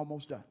with me. I'm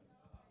almost done.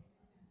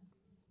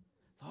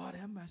 Lord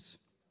have mercy.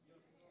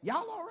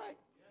 Y'all all right?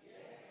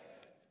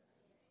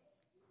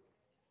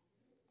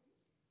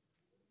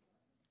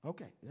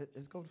 Okay,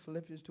 let's go to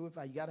Philippians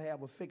 2:5. You got to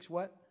have a fixed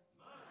what?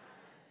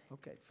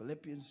 Okay,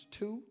 Philippians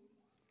 2.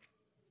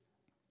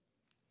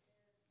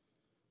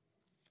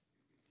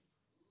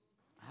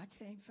 I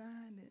can't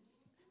find it.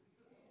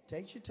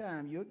 Take your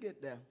time. You'll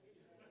get there.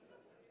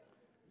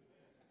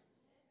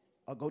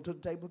 Or go to the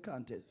table of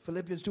contents.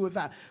 Philippians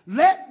 2:5.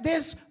 Let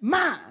this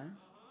mind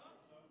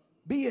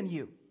be in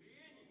you.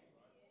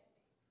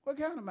 What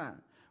kind of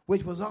mind?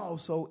 Which was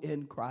also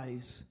in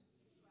Christ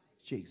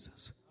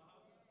Jesus.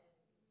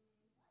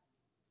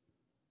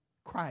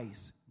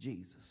 Christ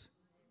Jesus.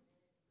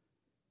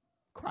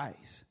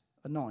 Christ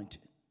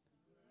anointed.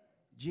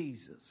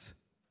 Jesus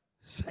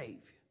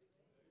Savior.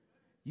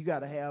 You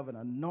got to have an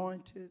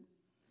anointed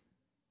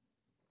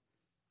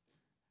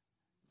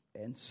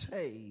and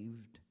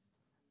saved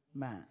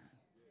mind.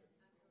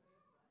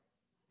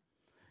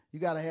 You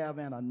got to have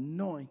an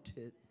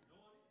anointed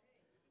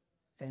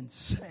and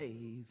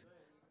saved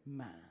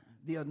mind.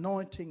 The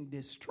anointing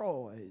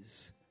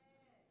destroys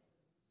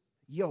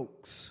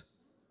yokes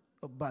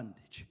of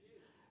bondage.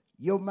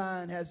 Your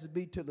mind has to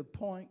be to the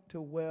point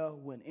to where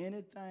when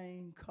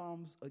anything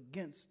comes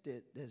against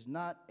it that's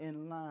not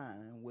in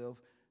line with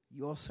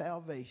your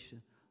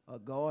salvation or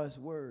God's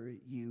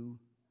word, you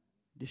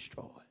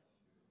destroy it.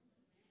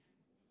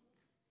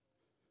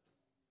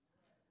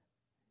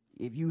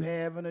 If you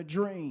having a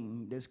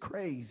dream that's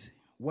crazy,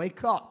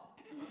 wake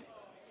up.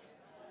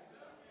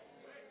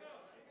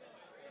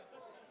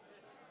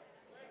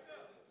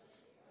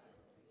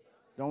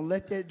 Don't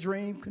let that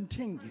dream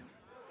continue.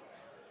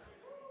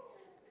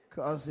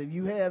 Because if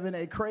you having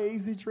a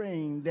crazy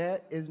dream,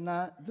 that is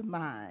not the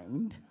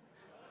mind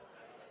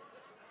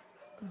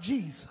of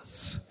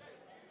Jesus.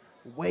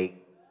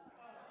 Wake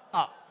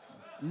up.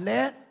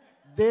 Let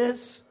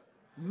this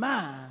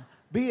mind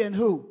be in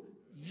who?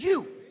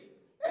 You.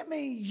 That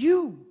means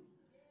you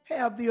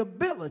have the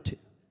ability.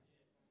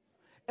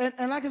 And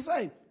like I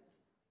say,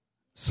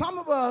 some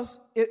of us,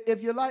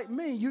 if you're like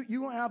me, you're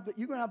gonna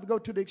have to go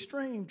to the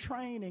extreme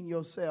training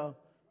yourself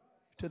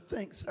to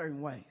think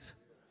certain ways.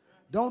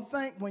 Don't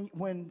think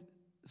when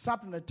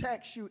something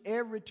attacks you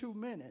every 2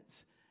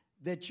 minutes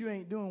that you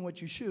ain't doing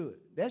what you should.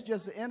 That's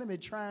just the enemy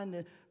trying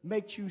to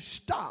make you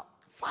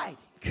stop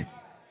fighting.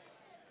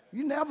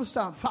 You never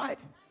stop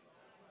fighting.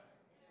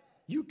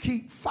 You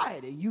keep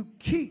fighting. You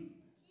keep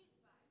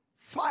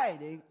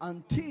fighting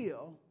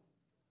until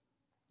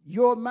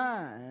your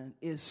mind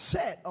is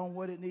set on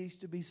what it needs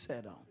to be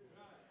set on.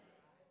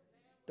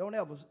 Don't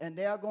ever. And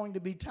there are going to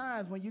be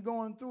times when you're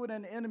going through it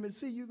and the enemy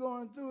see you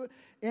going through it.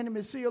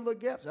 Enemy see a little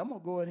gap. I'm going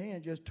to go in here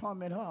and just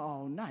torment her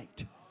all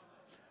night.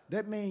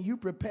 That means you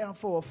prepare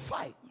for a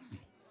fight.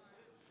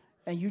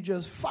 And you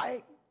just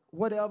fight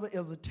whatever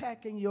is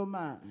attacking your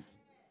mind.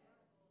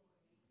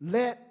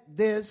 Let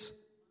this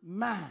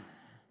mind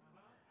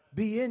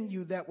be in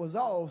you that was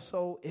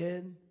also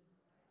in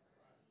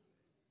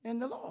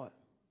the Lord.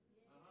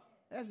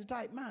 That's the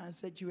type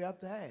mindset you have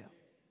to have.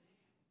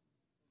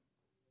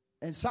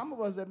 And some of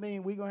us, that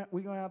mean we're going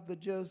to have to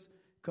just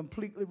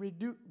completely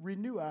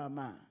renew our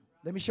mind.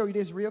 Let me show you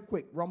this real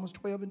quick. Romans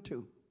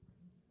 12:2.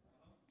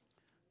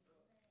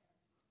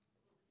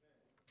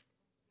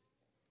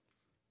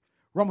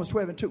 Romans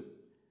 12:2.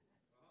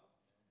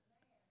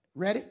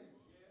 Ready?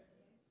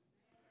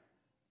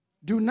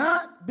 Do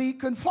not be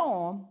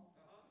conformed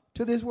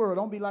to this world.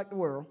 Don't be like the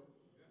world.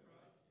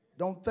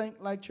 Don't think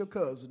like your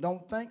cousin.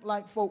 Don't think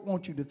like folk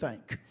want you to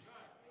think.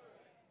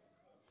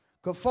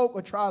 Because folk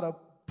will try to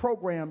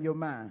program your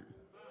mind.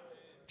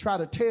 Try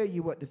to tell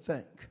you what to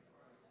think.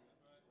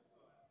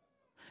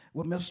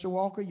 Well, Mr.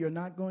 Walker, you're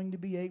not going to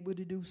be able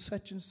to do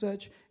such and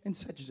such and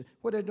such and such.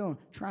 What they're doing?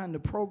 Trying to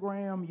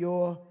program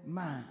your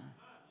mind.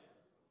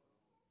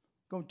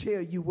 Going to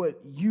tell you what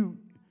you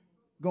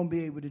going to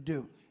be able to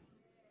do.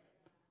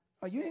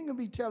 Oh, you ain't going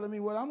to be telling me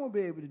what I'm going to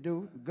be able to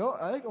do. They're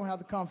going to have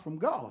to come from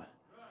God.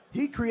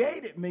 He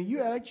created me.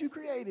 You act like you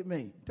created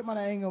me. Tell me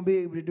I ain't going to be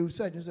able to do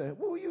such and such.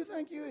 Who you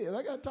think you is?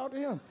 I got to talk to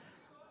him.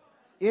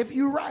 If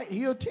you're right,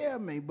 he'll tell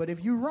me. But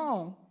if you're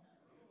wrong,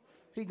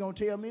 he's going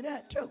to tell me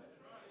that too.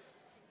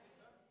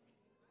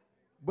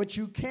 But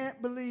you can't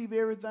believe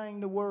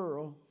everything the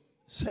world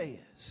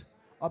says.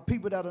 Or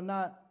people that are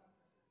not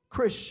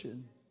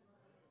Christian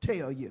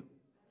tell you.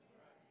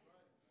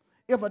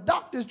 If a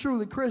doctor is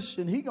truly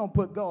Christian, he's going to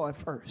put God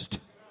first.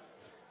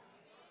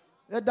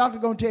 That doctor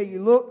going to tell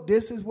you, look,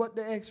 this is what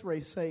the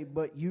x-rays say.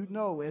 But you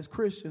know, as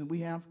Christians, we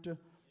have to,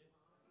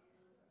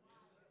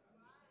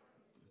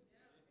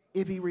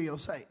 if he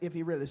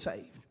really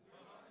saved.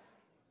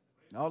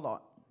 No,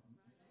 Lord.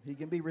 He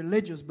can be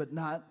religious but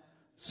not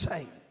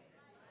saved.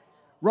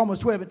 Romans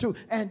 12:2.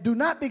 And do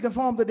not be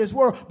conformed to this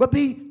world, but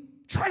be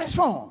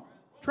transformed.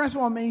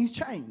 Transform means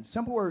change.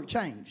 Simple word,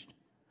 changed.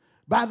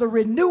 By the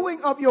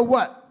renewing of your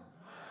what?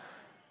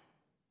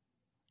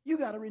 You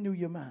got to renew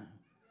your mind.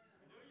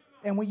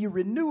 And when you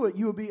renew it,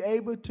 you'll be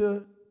able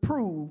to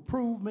prove.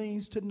 Prove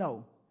means to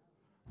know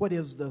what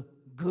is the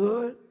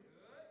good,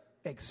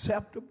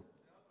 acceptable,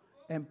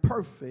 and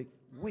perfect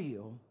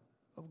will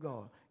of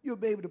God. You'll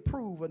be able to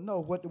prove or know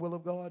what the will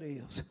of God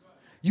is.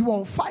 You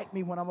won't fight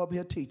me when I'm up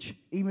here teaching,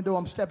 even though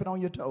I'm stepping on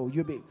your toes.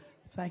 You'll be,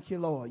 thank you,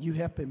 Lord. You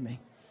helping me.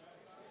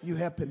 You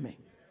helping me.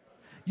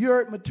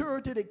 Your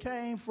maturity that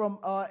came from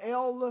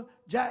Elder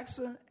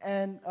Jackson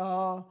and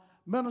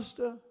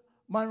Minister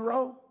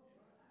Monroe,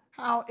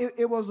 how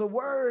it was a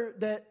word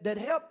that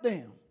helped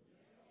them.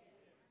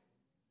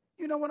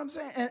 You know what I'm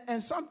saying?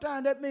 And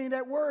sometimes that means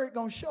that word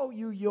going to show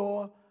you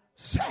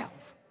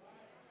yourself.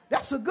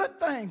 That's a good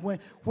thing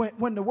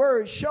when the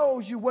word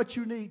shows you what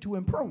you need to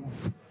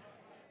improve,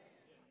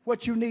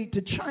 what you need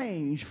to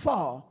change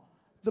for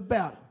the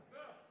better.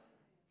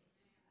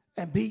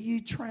 And be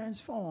ye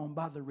transformed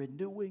by the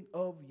renewing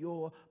of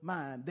your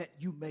mind, that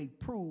you may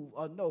prove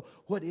or know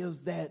what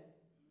is that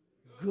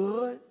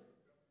good,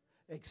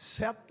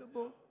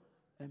 acceptable,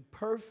 and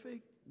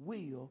perfect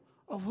will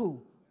of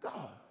who?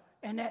 God.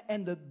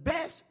 And the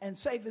best and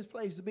safest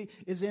place to be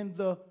is in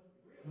the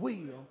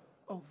will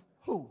of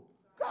who?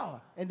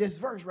 God. And this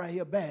verse right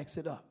here backs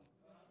it up.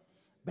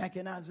 Back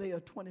in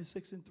Isaiah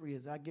 26:3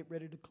 as I get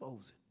ready to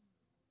close it.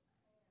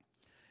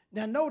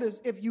 Now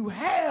notice, if you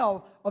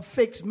have a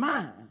fixed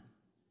mind,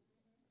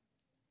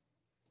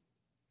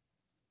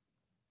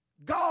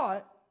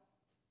 God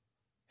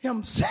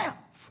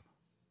himself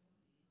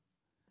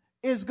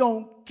is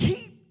going to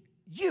keep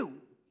you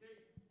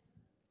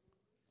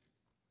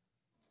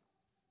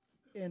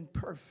in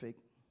perfect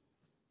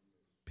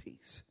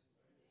peace.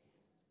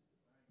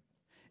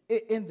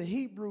 In the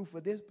Hebrew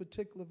for this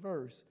particular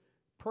verse,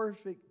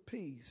 perfect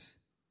peace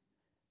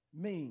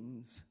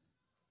means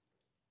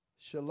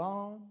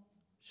shalom,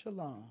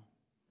 shalom.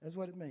 That's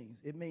what it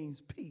means. It means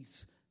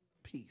peace,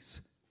 peace.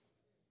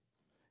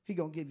 He's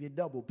going to give you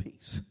double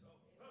peace.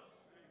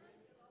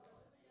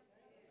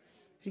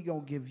 He's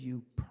going to give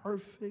you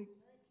perfect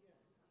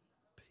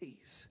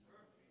peace.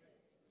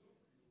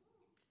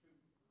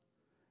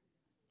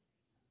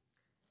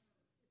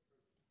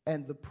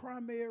 And the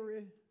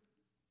primary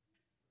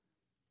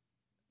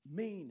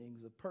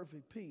meanings of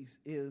perfect peace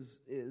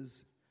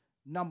is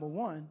number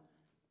one,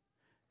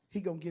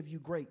 he's going to give you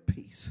great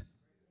peace.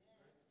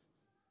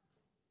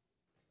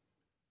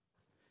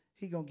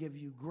 He's going to give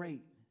you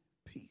great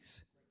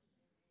peace.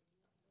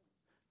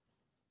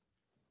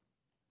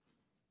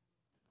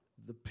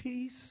 The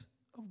peace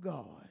of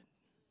God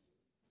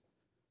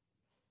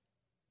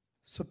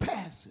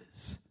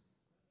surpasses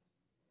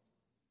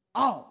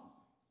all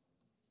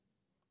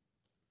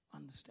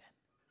understanding.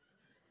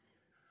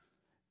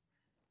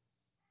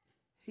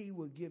 He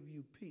will give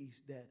you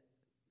peace that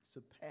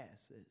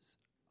surpasses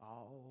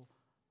all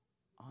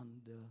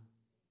understanding.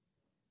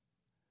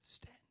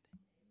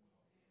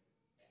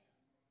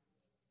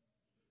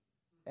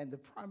 And the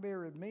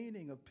primary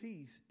meaning of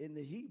peace in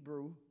the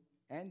Hebrew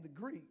and the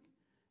Greek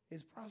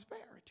is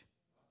prosperity.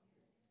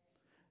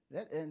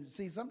 And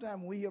see, sometimes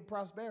when we hear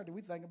prosperity,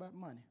 we think about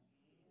money.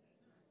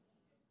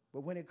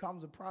 But when it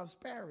comes to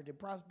prosperity,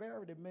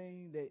 prosperity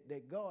means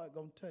that God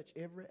going to touch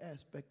every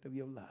aspect of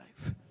your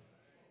life.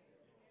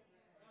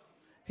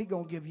 He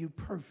going to give you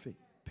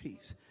perfect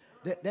peace.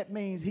 That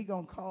means he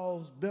going to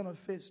cause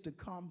benefits to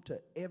come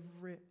to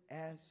every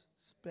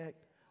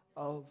aspect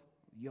of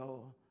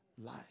your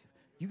life.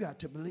 You got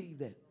to believe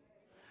that.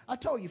 I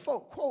told you,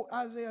 folk quote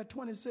Isaiah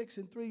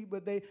 26:3,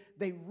 but they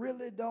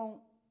really don't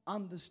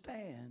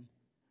understand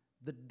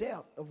the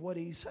depth of what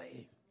he's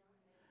saying.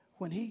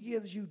 When he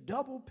gives you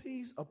double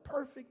peace, a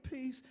perfect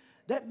peace,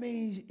 that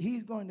means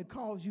he's going to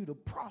cause you to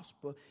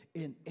prosper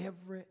in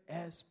every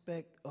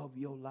aspect of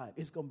your life.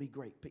 It's going to be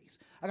great peace.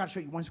 I got to show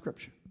you one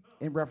scripture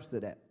in reference to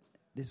that.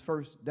 This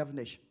first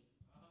definition.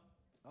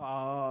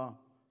 Psalm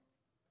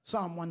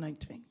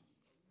 119.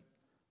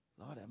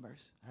 Lord have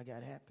mercy. I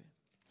got happy.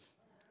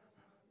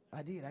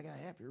 I did. I got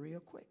happy real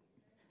quick.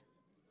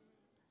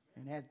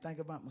 And I had to think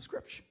about my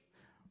scripture.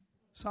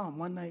 Psalm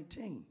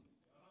 119,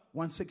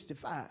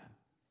 165.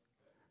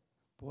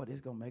 Boy, this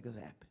is going to make us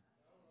happy.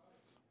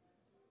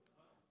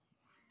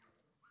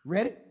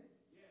 Ready?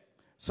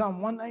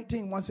 Psalm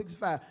 119,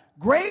 165.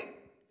 Great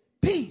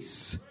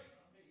peace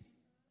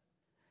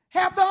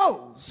have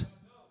those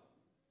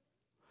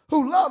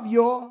who love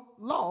your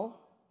law.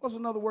 What's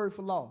another word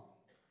for law?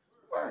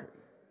 Word.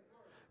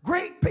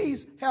 Great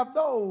peace have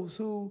those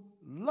who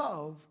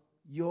love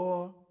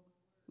your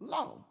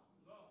law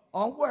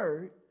or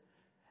word,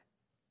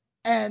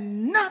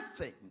 and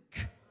nothing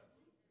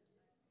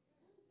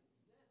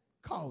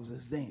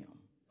causes them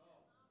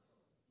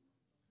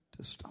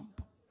to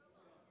stumble.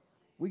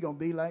 We're going to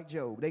be like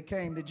Job. They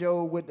came to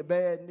Job with the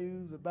bad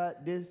news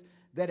about this,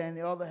 that, and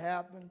the other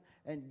happened.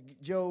 And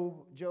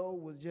Job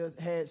was just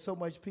had so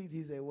much peace.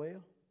 He said,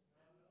 well,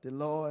 the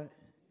Lord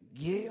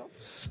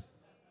gives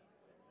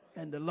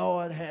and the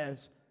Lord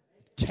has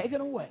taken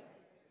away.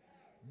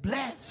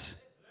 Blessed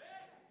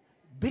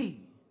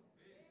be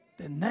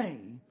the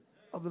name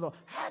of the Lord.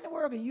 How in the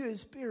world can you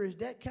experience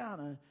that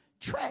kind of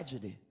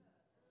tragedy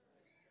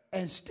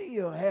and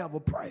still have a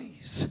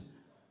praise?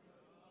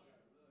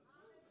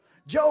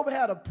 Job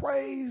had a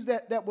praise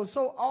that was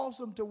so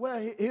awesome to where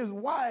his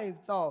wife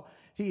thought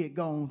he had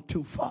gone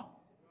too far.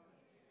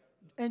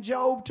 And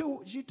Job,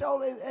 too, she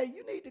told him, hey,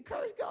 you need to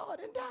curse God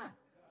and die.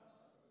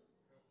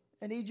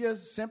 And he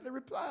just simply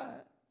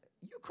replied,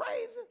 you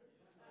crazy?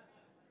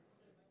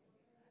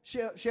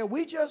 Shall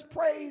we just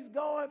praise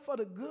God for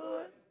the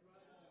good?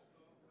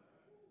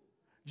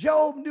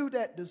 Job knew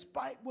that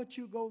despite what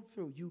you go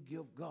through, you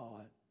give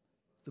God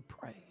the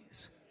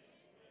praise.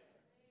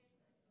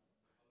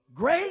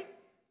 Great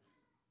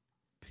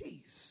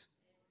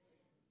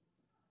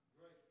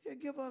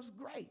give us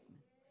great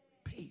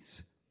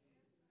peace.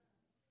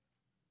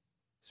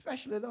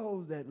 Especially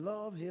those that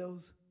love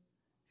his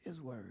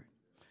word.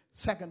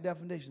 Second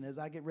definition as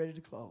I get ready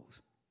to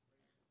close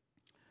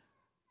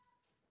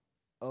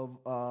of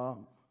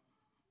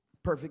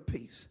perfect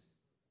peace.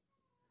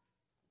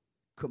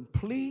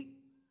 Complete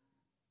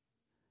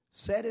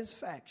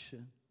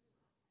satisfaction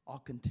or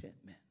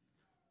contentment.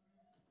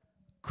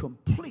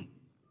 Complete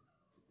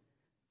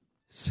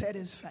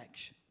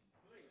satisfaction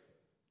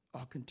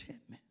or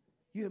contentment.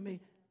 You hear me?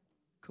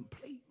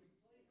 Complete.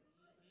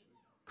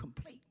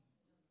 Complete.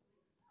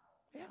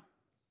 Yeah.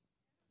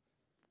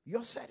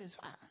 You're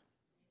satisfied.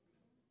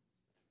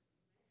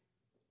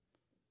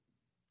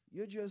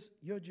 You're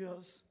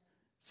just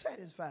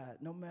satisfied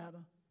no matter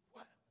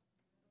what.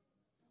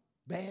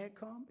 Bad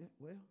come,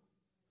 well,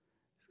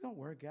 it's going to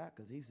work out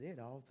because he said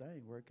all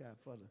things work out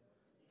for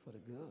the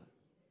good.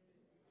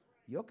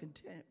 You're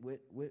content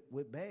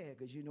with bad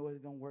because you know it's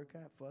going to work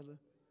out for the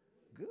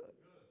good.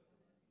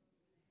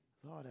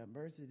 Lord have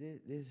mercy,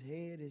 this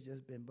head has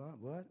just been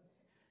bumped. What?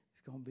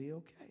 It's going to be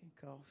okay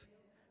because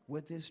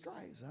with his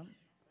stripes,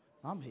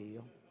 I'm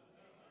healed.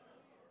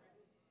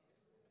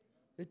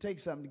 It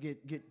takes something to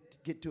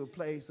get to a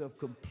place of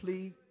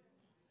complete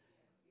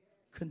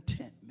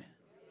contentment.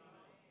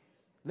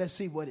 Let's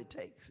see what it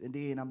takes, and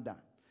then I'm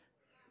done.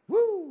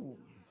 Woo!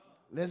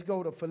 Let's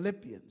go to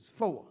Philippians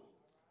 4.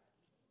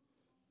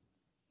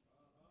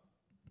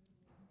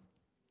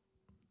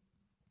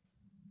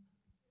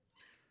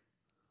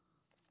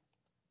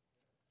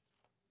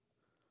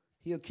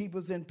 He'll keep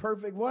us in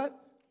perfect what?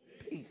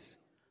 Peace.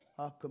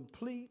 A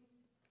complete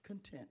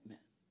contentment.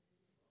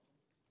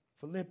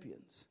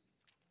 Philippians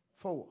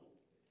 4.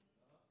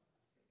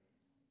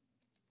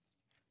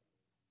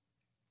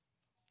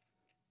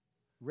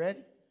 Ready?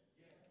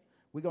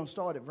 We're going to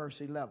start at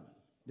verse 11.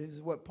 This is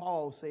what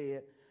Paul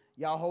said.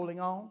 Y'all holding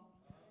on?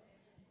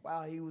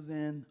 While he was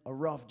in a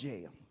rough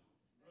jail.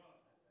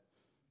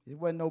 It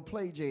wasn't no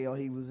play jail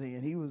he was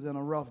in. He was in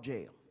a rough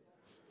jail.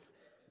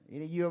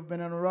 Any of you ever been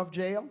in a rough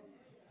jail?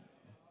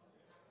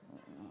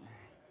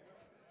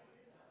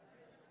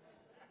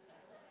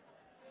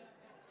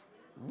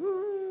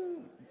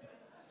 Woo.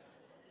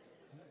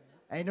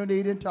 Ain't no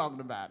need in talking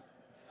about it.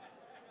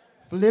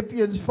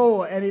 Philippians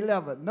 4 and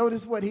 11.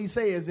 Notice what he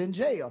says in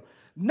jail.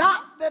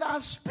 Not that I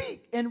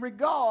speak in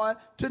regard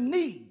to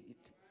need,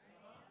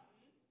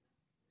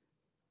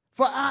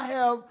 for I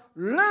have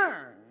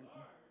learned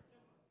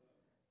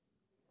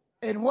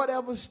in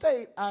whatever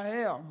state I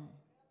am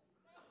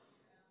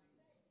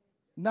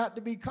not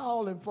to be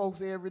calling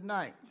folks every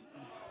night.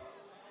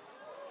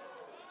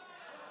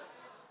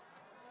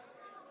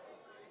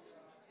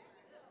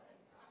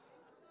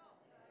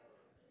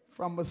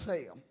 From a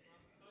cell.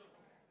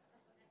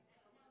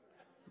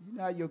 You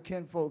know how your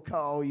kinfolk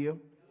call you.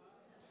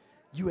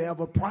 You have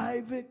a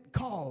private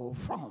call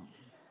from.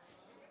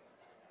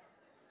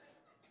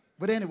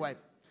 But anyway,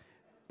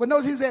 but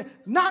notice he said,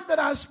 not that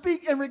I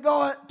speak in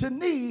regard to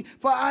need,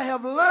 for I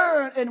have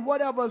learned in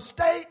whatever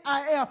state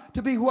I am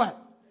to be what?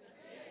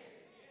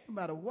 No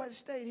matter what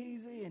state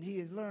he's in, he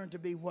has learned to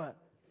be what?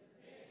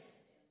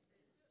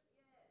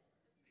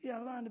 He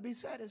has learned to be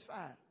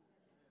satisfied.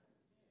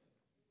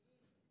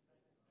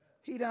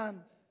 He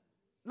done,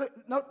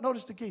 look,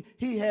 notice the key.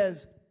 He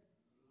has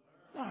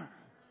learned.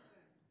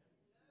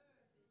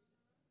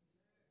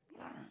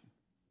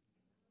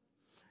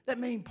 That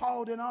means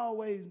Paul didn't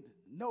always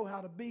know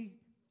how to be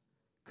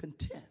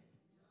content.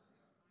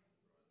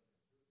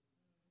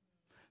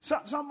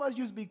 Some of us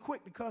used to be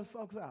quick to cuss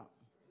folks out.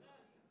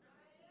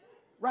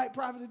 Right,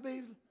 Prophetess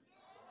Beasley?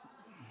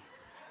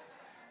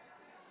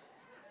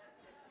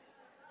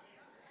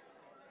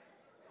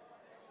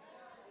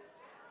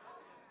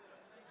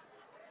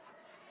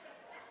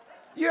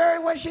 You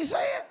heard what she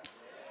said?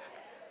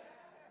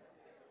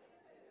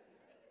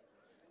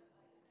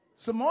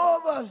 Some more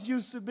of us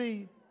used to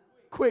be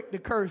quick to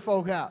curse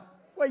folk out.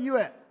 Where you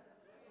at?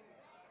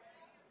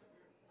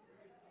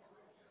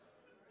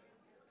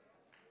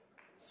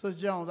 Sister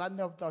Jones, I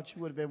never thought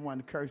you would have been one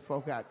to curse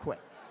folk out quick.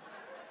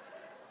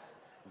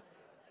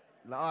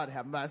 Lord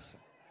have mercy.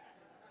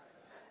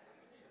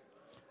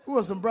 Who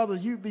are some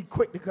brothers you'd be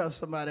quick to cuss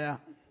somebody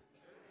out?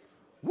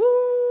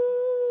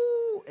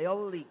 Woo!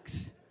 L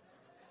leaks.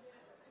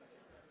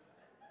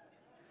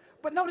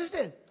 But notice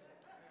this.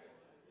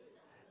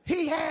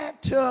 He had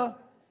to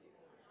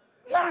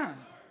learn.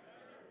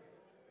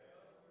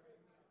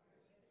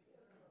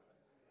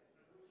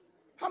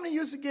 How many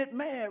used to get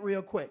mad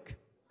real quick?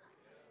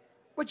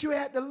 But you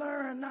had to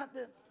learn not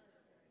to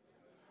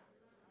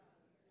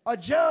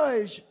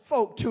judge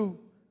folk too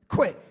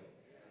quick.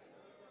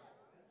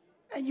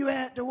 And you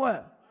had to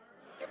what?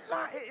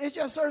 It's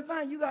just certain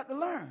things you got to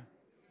learn.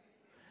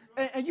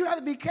 And you have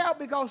to be careful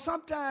because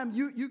sometimes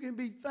you can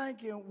be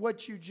thinking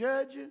what you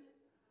judging,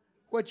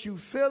 what you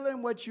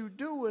feeling, what you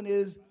doing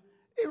is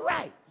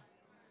right.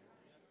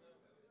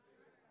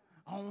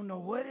 I don't know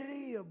what it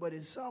is, but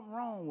it's something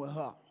wrong with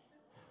her.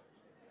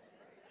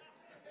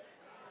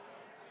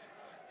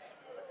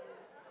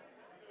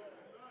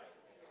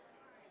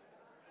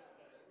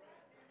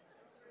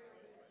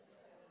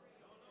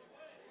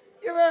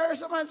 heard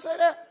somebody say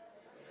that?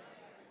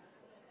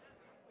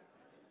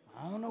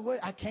 I don't know what,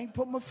 I can't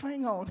put my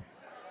finger on it.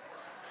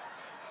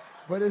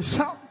 But it's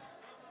something.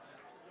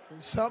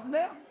 It's something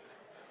there.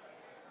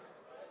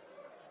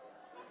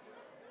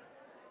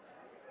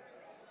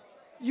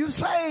 You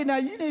say now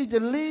you need to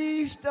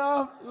leave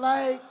stuff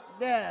like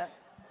that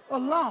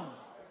alone.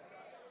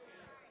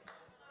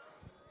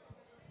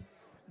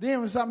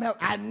 Then when something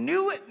happens, I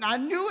knew it and I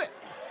knew it.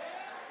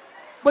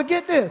 But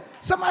get this,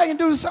 somebody can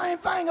do the same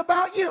thing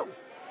about you.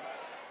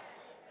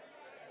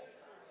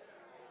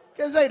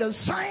 Can say the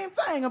same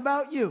thing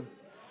about you.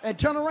 And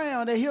turn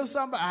around and hear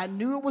somebody, I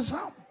knew it was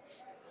something.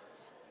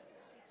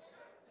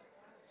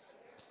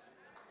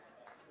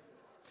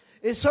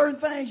 It's certain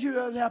things you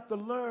have to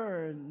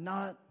learn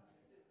not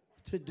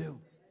to do.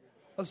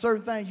 Or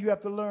certain things you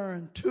have to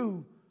learn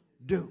to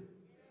do.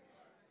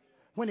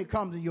 When it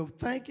comes to your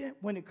thinking,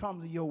 when it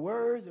comes to your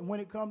words, and when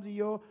it comes to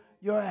your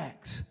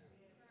acts.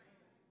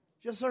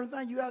 Just certain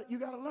things you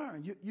got to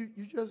learn.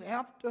 You just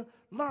have to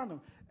learn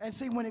them. And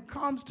see, when it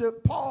comes to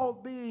Paul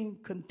being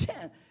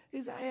content,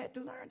 he said, I had to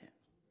learn it.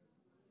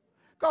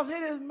 Because here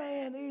this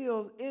man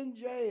is in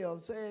jail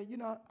saying, you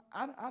know,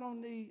 I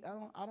don't need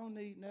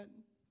nothing.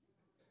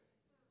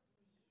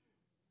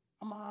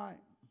 I'm all right.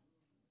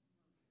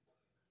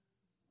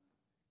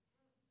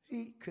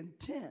 He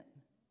content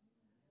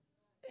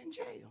in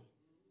jail.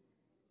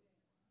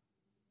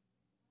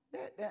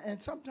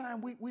 And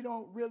sometimes we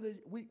don't really,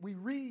 we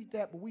read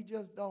that, but we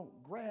just don't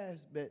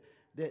grasp it,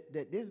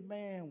 that this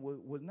man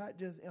was not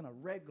just in a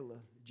regular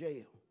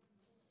jail.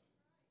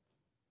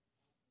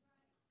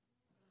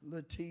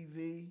 Little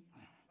TV,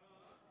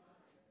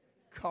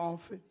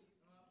 coffee,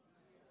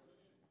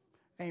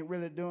 ain't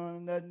really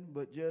doing nothing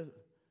but just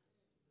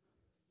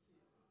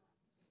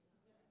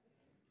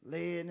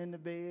laying in the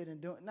bed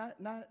and doing, not.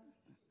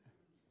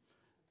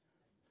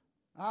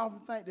 I often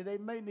think that they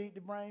may need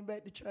to bring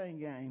back the chain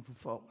gang for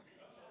folk.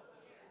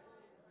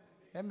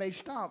 That may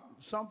stop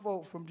some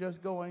folk from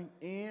just going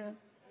in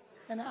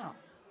and out.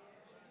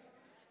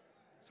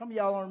 Some of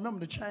y'all don't remember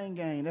the chain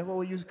gang. That's what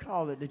we used to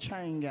call it, the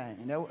chain gang.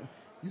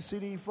 You see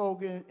these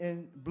folk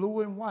in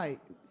blue and white,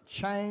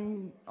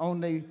 chain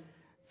on their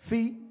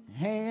feet,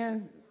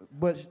 hands,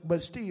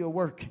 but still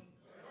working.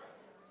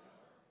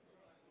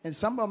 And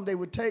some of them, they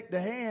would take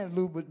the hands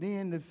loose, but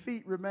then the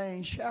feet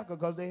remained shackled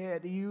because they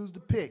had to use the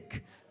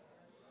pick.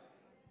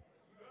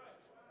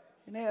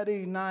 And they had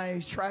these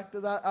nice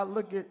tractors. I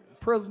look at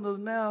prisoners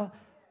now,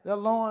 their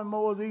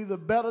lawnmowers are either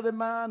better than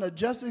mine or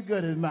just as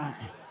good as mine.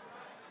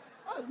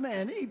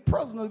 Man, these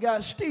prisoners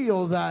got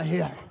steels out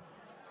here.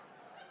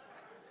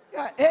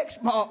 Got X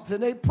marks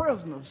and they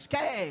prisoners,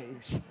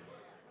 scars.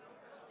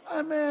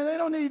 Man, they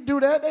don't need to do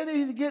that. They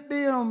need to get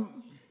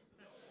them.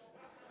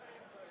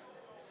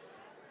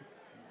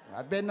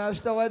 I better not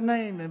start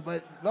naming,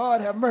 but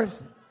Lord have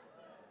mercy.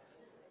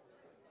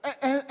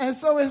 And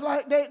so it's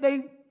like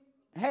they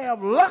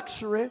have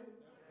luxury,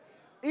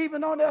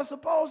 even though they're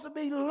supposed to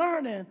be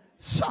learning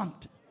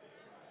something.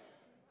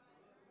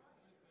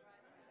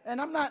 And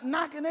I'm not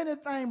knocking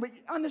anything, but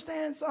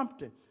understand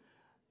something.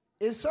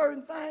 It's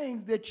certain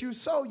things that you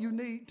sow, you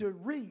need to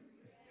reap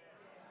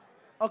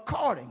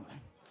accordingly.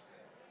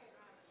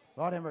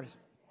 Lord have mercy.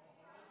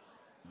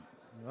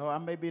 Oh, I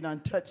may be done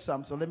touched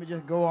something, so let me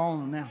just go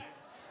on now.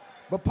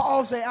 But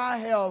Paul said, I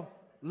have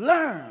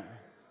learned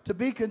to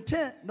be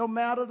content no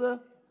matter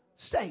the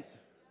state.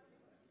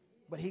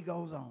 But he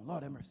goes on.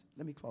 Lord have mercy.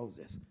 Let me close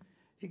this.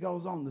 He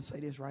goes on to say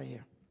this right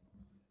here.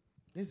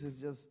 This is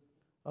just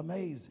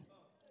amazing.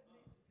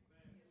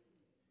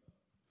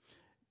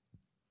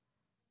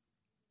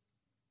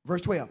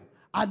 Verse 12.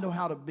 I know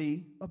how to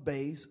be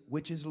abased,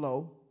 which is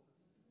low,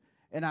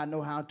 and I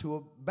know how to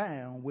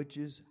abound, which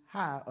is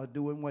high, or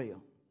doing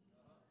well.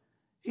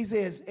 He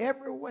says,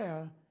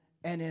 everywhere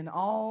and in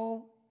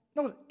all.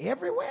 No,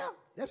 everywhere.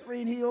 That's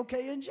reading he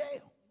okay in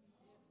jail.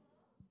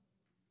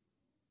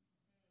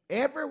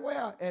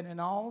 Everywhere and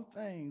in all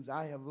things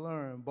I have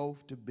learned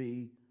both to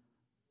be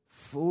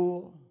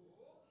full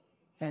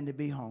and to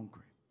be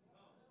hungry,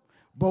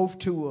 both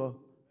to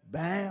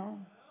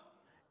abound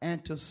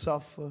and to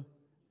suffer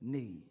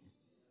need.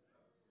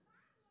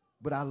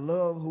 But I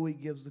love who he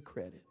gives the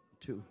credit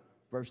to.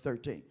 Verse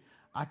 13.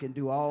 I can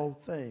do all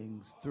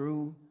things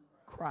through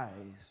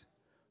Christ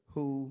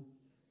who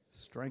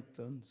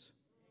strengthens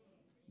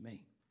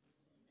me.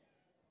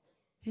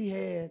 He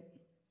had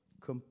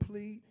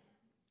complete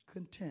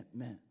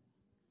contentment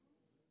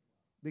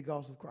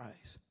because of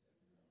Christ.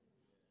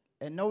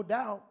 And no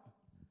doubt,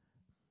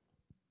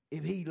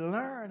 if he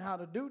learned how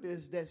to do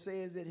this, that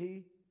says that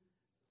he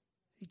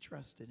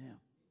trusted him.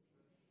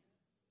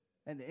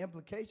 And the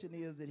implication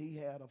is that he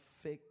had a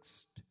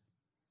fixed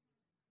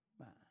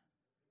mind.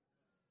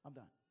 I'm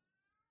done.